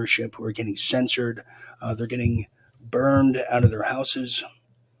Canadian viewership who are getting censored. They're getting burned out of their houses,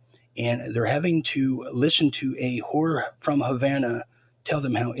 and they're having to listen to a whore from Havana tell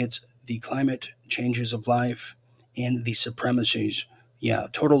them how it's the climate changes of life and the supremacies. Yeah,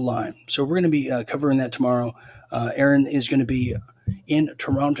 total lie. So we're going to be covering that tomorrow. Aaron is going to be in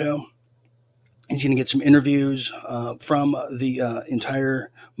Toronto. He's going to get some interviews from the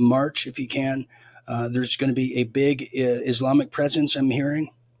entire march, if he can. There's going to be a big Islamic presence, I'm hearing.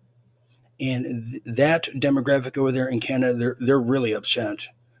 And that demographic over there in Canada, they're really upset.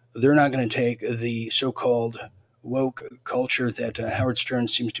 They're not going to take the so-called woke culture that Howard Stern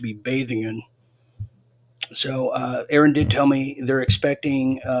seems to be bathing in. So Aaron did tell me they're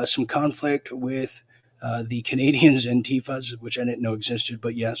expecting some conflict with the Canadians and Antifas, which I didn't know existed,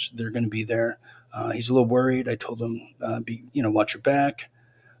 but yes, they're going to be there. He's a little worried. I told him, watch your back.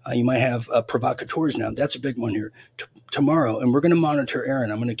 You might have provocateurs now. That's a big one here tomorrow, and we're going to monitor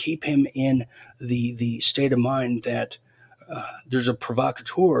Aaron. I'm going to keep him in the state of mind that there's a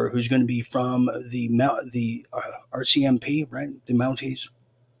provocateur who's going to be from the RCMP, right? The Mounties.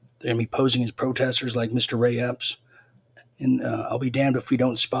 They're going to be posing as protesters like Mr. Ray Epps. And I'll be damned if we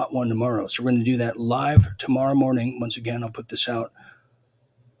don't spot one tomorrow. So we're going to do that live tomorrow morning. Once again, I'll put this out.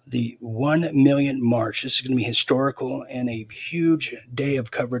 The 1 million march. This is going to be historical and a huge day of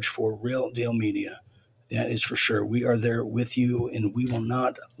coverage for Real Deal Media. That is for sure. We are there with you, and we will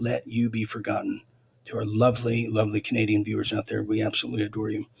not let you be forgotten. To our lovely, lovely Canadian viewers out there, we absolutely adore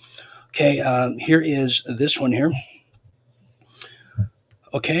you. Okay, here is this one here.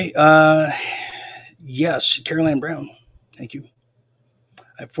 Okay, yes, Caroline Brown. Thank you.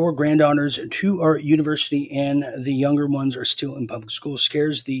 I have 4 granddaughters. 2 are at university, and the younger ones are still in public school.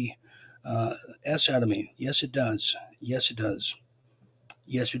 Scares the S out of me. Yes, it does. Yes, it does.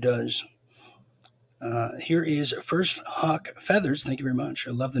 Yes, it does. Here is First Hawk Feathers. Thank you very much.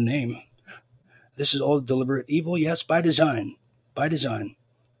 I love the name. This is all deliberate evil. Yes, by design. By design.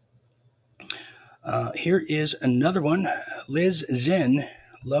 Here is another one. Liz Zen.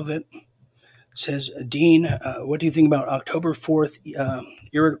 Love it. Says, Dean, what do you think about October 4th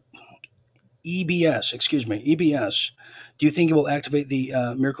EBS? Excuse me, EBS. Do you think it will activate the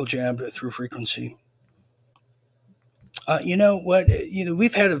miracle jab through frequency? You know what?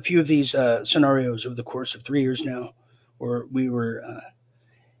 We've had a few of these scenarios over the course of 3 years now, where we were.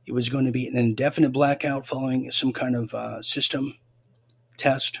 It was going to be an indefinite blackout following some kind of system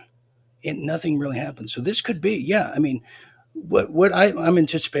test, and nothing really happened. So this could be, yeah. I mean, what I'm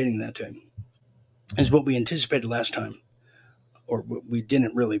anticipating that time is what we anticipated last time, or we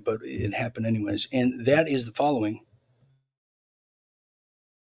didn't really, but it happened anyways. And that is the following: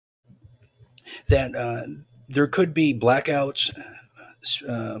 that there could be blackouts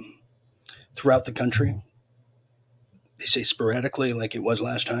throughout the country. They say sporadically, like it was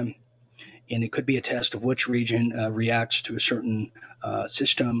last time. And it could be a test of which region reacts to a certain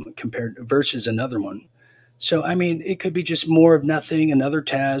system compared versus another one. So, I mean, it could be just more of nothing, another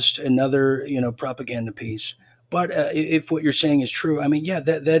test, another, propaganda piece. But if what you're saying is true, I mean, yeah,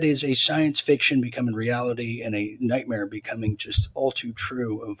 that is a science fiction becoming reality and a nightmare becoming just all too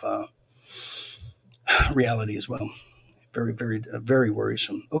true of reality as well. Very, very, very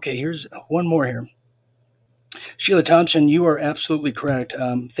worrisome. Okay, here's one more here. Sheila Thompson, you are absolutely correct.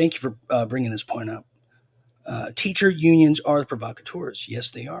 Thank you for bringing this point up. Teacher unions are the provocateurs. Yes,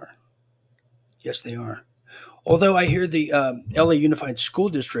 they are. Yes, they are. Although I hear the LA Unified School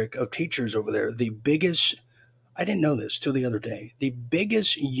District of teachers over there, the biggest, I didn't know this till the other day, the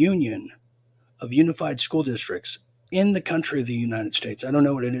biggest union of unified school districts in the country of the United States, I don't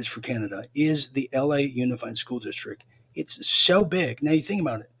know what it is for Canada, is the LA Unified School District. It's so big. Now you think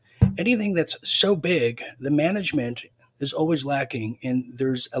about it. Anything that's so big, the management is always lacking, and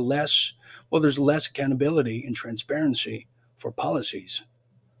there's less accountability and transparency for policies.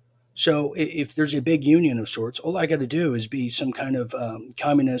 So if there's a big union of sorts, all I got to do is be some kind of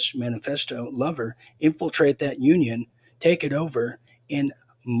communist manifesto lover, infiltrate that union, take it over, and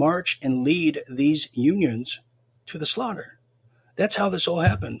march and lead these unions to the slaughter. That's how this all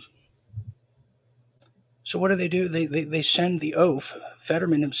happened. So what do? They send the oaf,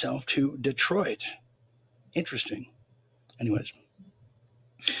 Fetterman himself, to Detroit. Interesting. Anyways.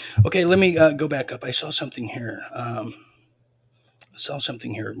 Okay, let me go back up. I saw something here.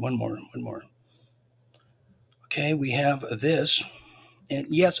 One more. Okay, we have this. And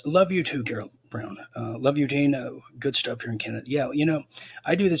yes, love you too, Carol Brown. Love you, Dean. Good stuff here in Canada. Yeah,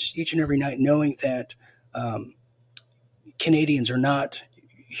 I do this each and every night knowing that Canadians are not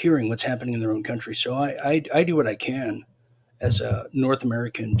hearing what's happening in their own country. So I do what I can as a North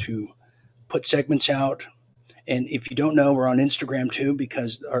American to put segments out. And if you don't know, we're on Instagram too,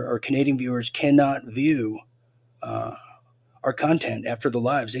 because our Canadian viewers cannot view our content after the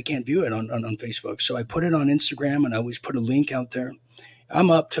lives. They can't view it on Facebook. So I put it on Instagram, and I always put a link out there. I'm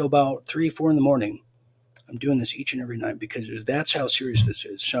up till about 3, 4 in the morning. I'm doing this each and every night because that's how serious this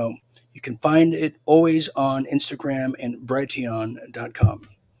is. So you can find it always on Instagram and Brighteon.com.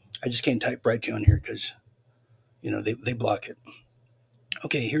 I just can't type Brighteon here because, they block it.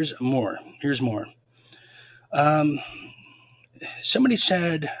 Okay, here's more. Somebody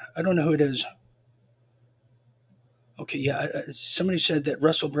said, I don't know who it is. Okay, yeah, somebody said that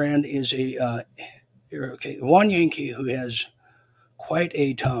Russell Brand is one Yankee who has quite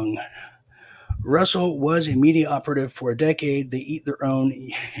a tongue. Russell was a media operative for a decade. They eat their own.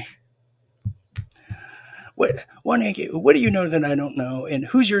 One Yankee, what do you know that I don't know? And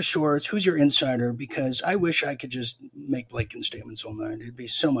who's your source? Who's your insider? Because I wish I could just make blanket statements all night. It'd be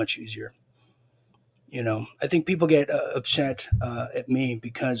so much easier. I think people get upset at me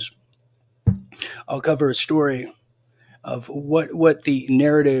because I'll cover a story of what the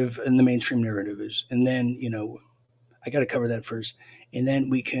narrative and the mainstream narrative is. And then, I got to cover that first. And then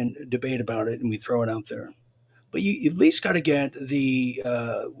we can debate about it and we throw it out there. But you at least got to get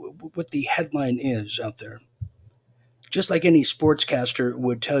what the headline is out there. Just like any sportscaster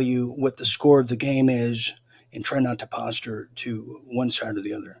would tell you what the score of the game is and try not to posture to one side or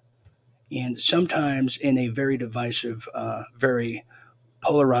the other. And sometimes in a very divisive, very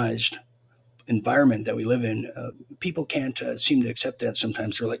polarized environment that we live in, people can't seem to accept that.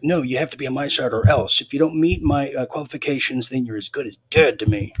 Sometimes they're like, no, you have to be on my side or else. If you don't meet my qualifications, then you're as good as dead to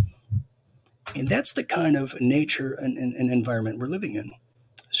me. And that's the kind of nature and environment we're living in.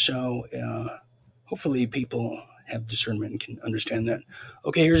 So hopefully people have discernment and can understand that.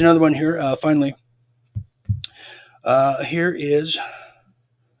 Okay, here's another one here. Finally, here is,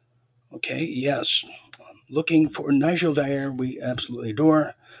 okay, yes. Looking for Nigel Dyer, we absolutely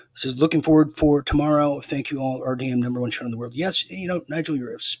adore. Says, looking forward for tomorrow. Thank you all, RDM #1 show in the world. Yes, Nigel,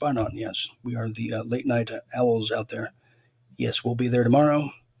 you're spot on. Yes, we are the late night owls out there. Yes, we'll be there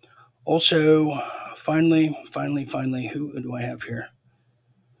tomorrow. Also, finally, who do I have here?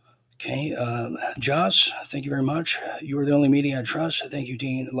 Okay, Joss, thank you very much. You are the only media I trust. Thank you,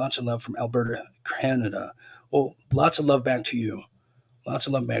 Dean. Lots of love from Alberta, Canada. Well, lots of love back to you. Lots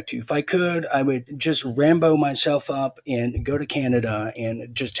of love back to you. If I could, I would just Rambo myself up and go to Canada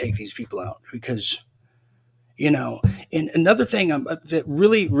and just take these people out because, and another thing that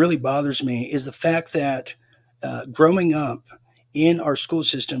really, really bothers me is the fact that growing up in our school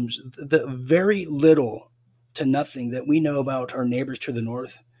systems, the very little to nothing that we know about our neighbors to the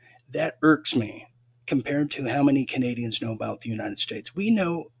north, that irks me compared to how many Canadians know about the United States. We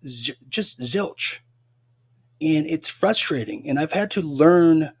know just zilch. And it's frustrating. And I've had to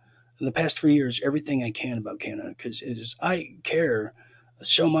learn in the past 3 years everything I can about Canada because I care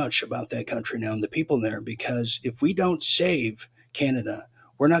so much about that country now and the people there, because if we don't save Canada,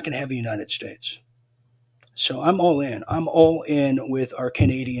 we're not going to have a United States. So I'm all in. I'm all in with our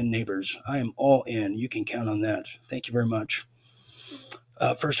Canadian neighbors. I am all in. You can count on that. Thank you very much.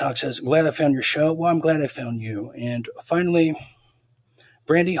 First Hawk says, glad I found your show. Well, I'm glad I found you. And finally,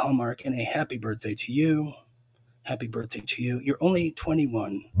 Brandy Hallmark, and a happy birthday to you. Happy birthday to you. You're only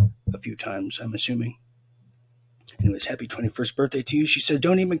 21 a few times, I'm assuming. Anyways, happy 21st birthday to you. She says,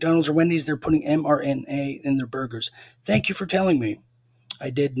 don't eat McDonald's or Wendy's. They're putting mRNA in their burgers. Thank you for telling me. I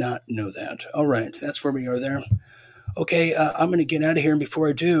did not know that. All right, that's where we are there. Okay, I'm going to get out of here. And before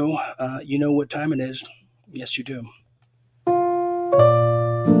I do, you know what time it is. Yes, you do.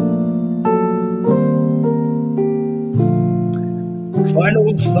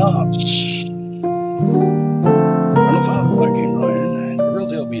 Final thoughts. Black and Ryan, the Real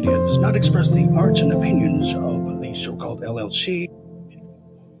Deal Media does not express the arts and opinions of the so-called LLC.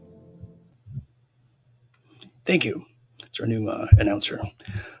 Thank you. It's our new announcer.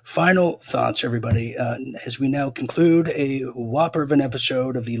 Final thoughts, everybody, as we now conclude a whopper of an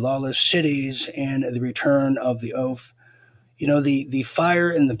episode of the Lawless Cities and the return of the Oath. The fire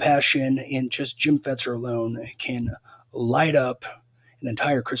and the passion in just Jim Fetzer alone can light up an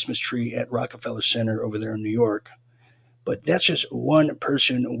entire Christmas tree at Rockefeller Center over there in New York. But that's just one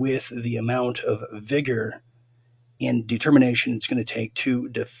person with the amount of vigor and determination it's going to take to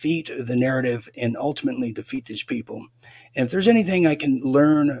defeat the narrative and ultimately defeat these people. And if there's anything I can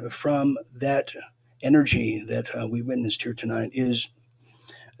learn from that energy that we witnessed here tonight, is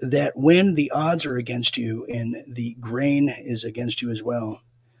that when the odds are against you and the grain is against you as well,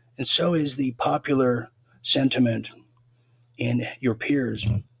 and so is the popular sentiment in your peers,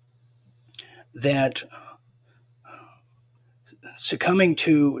 that succumbing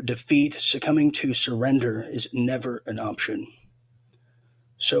to defeat, succumbing to surrender is never an option.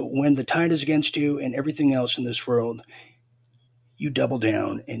 So when the tide is against you and everything else in this world, you double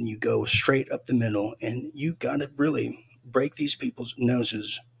down and you go straight up the middle, and you got to really break these people's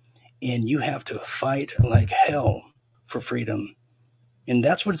noses, and you have to fight like hell for freedom. And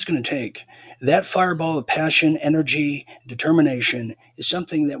that's what it's going to take. That fireball of passion, energy, determination is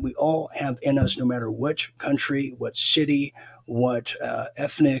something that we all have in us, no matter which country, what city, what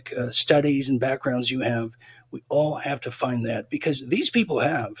ethnic studies and backgrounds you have. We all have to find that, because these people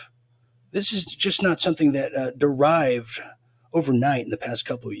have. This is just not something that derived overnight in the past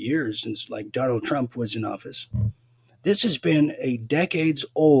couple of years since like Donald Trump was in office. This has been a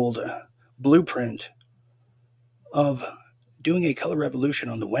decades-old blueprint of doing a color revolution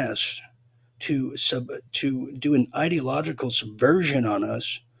on the West to do an ideological subversion on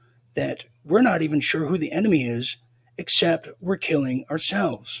us that we're not even sure who the enemy is, except we're killing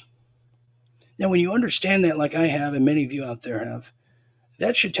ourselves. Now, when you understand that, like I have and many of you out there have,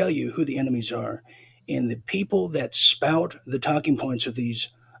 that should tell you who the enemies are. And the people that spout the talking points of these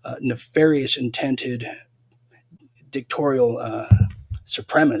nefarious, intended, dictatorial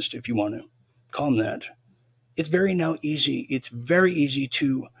supremacists, if you want to call them that, it's very easy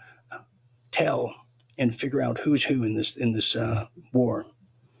to tell and figure out who's who in this war.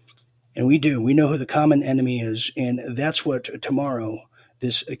 And we know who the common enemy is, and that's what tomorrow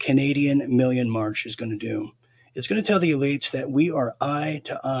this Canadian Million March is going to do. It's going to tell the elites that we are eye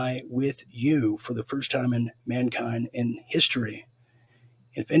to eye with you for the first time in mankind in history.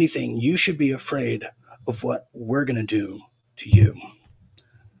 If anything, you should be afraid of what we're going to do to you.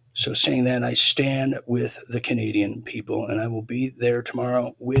 So saying that, I stand with the Canadian people, and I will be there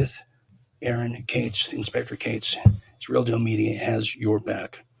tomorrow with Aaron Cates, Inspector Cates. It's Real Deal Media has your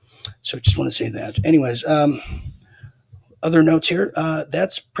back. So just want to say that. Anyways, other notes here.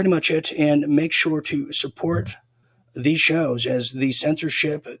 That's pretty much it. And make sure to support these shows, as the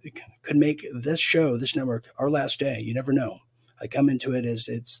censorship could make this show, this network, our last day. You never know. I come into it as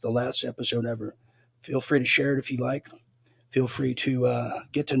it's the last episode ever. Feel free to share it if you like. Feel free to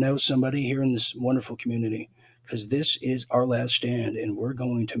get to know somebody here in this wonderful community, because this is our last stand and we're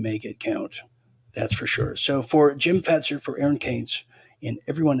going to make it count. That's for sure. So for Jim Fetzer, for Aaron Cates, and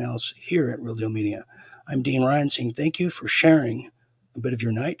everyone else here at Real Deal Media, I'm Dean Ryan saying thank you for sharing a bit of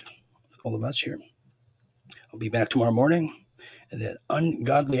your night with all of us here. I'll be back tomorrow morning at that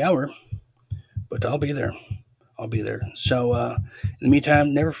ungodly hour, but I'll be there. I'll be there. So in the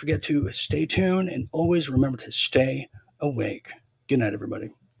meantime, never forget to stay tuned and always remember to stay awake. Good night, everybody.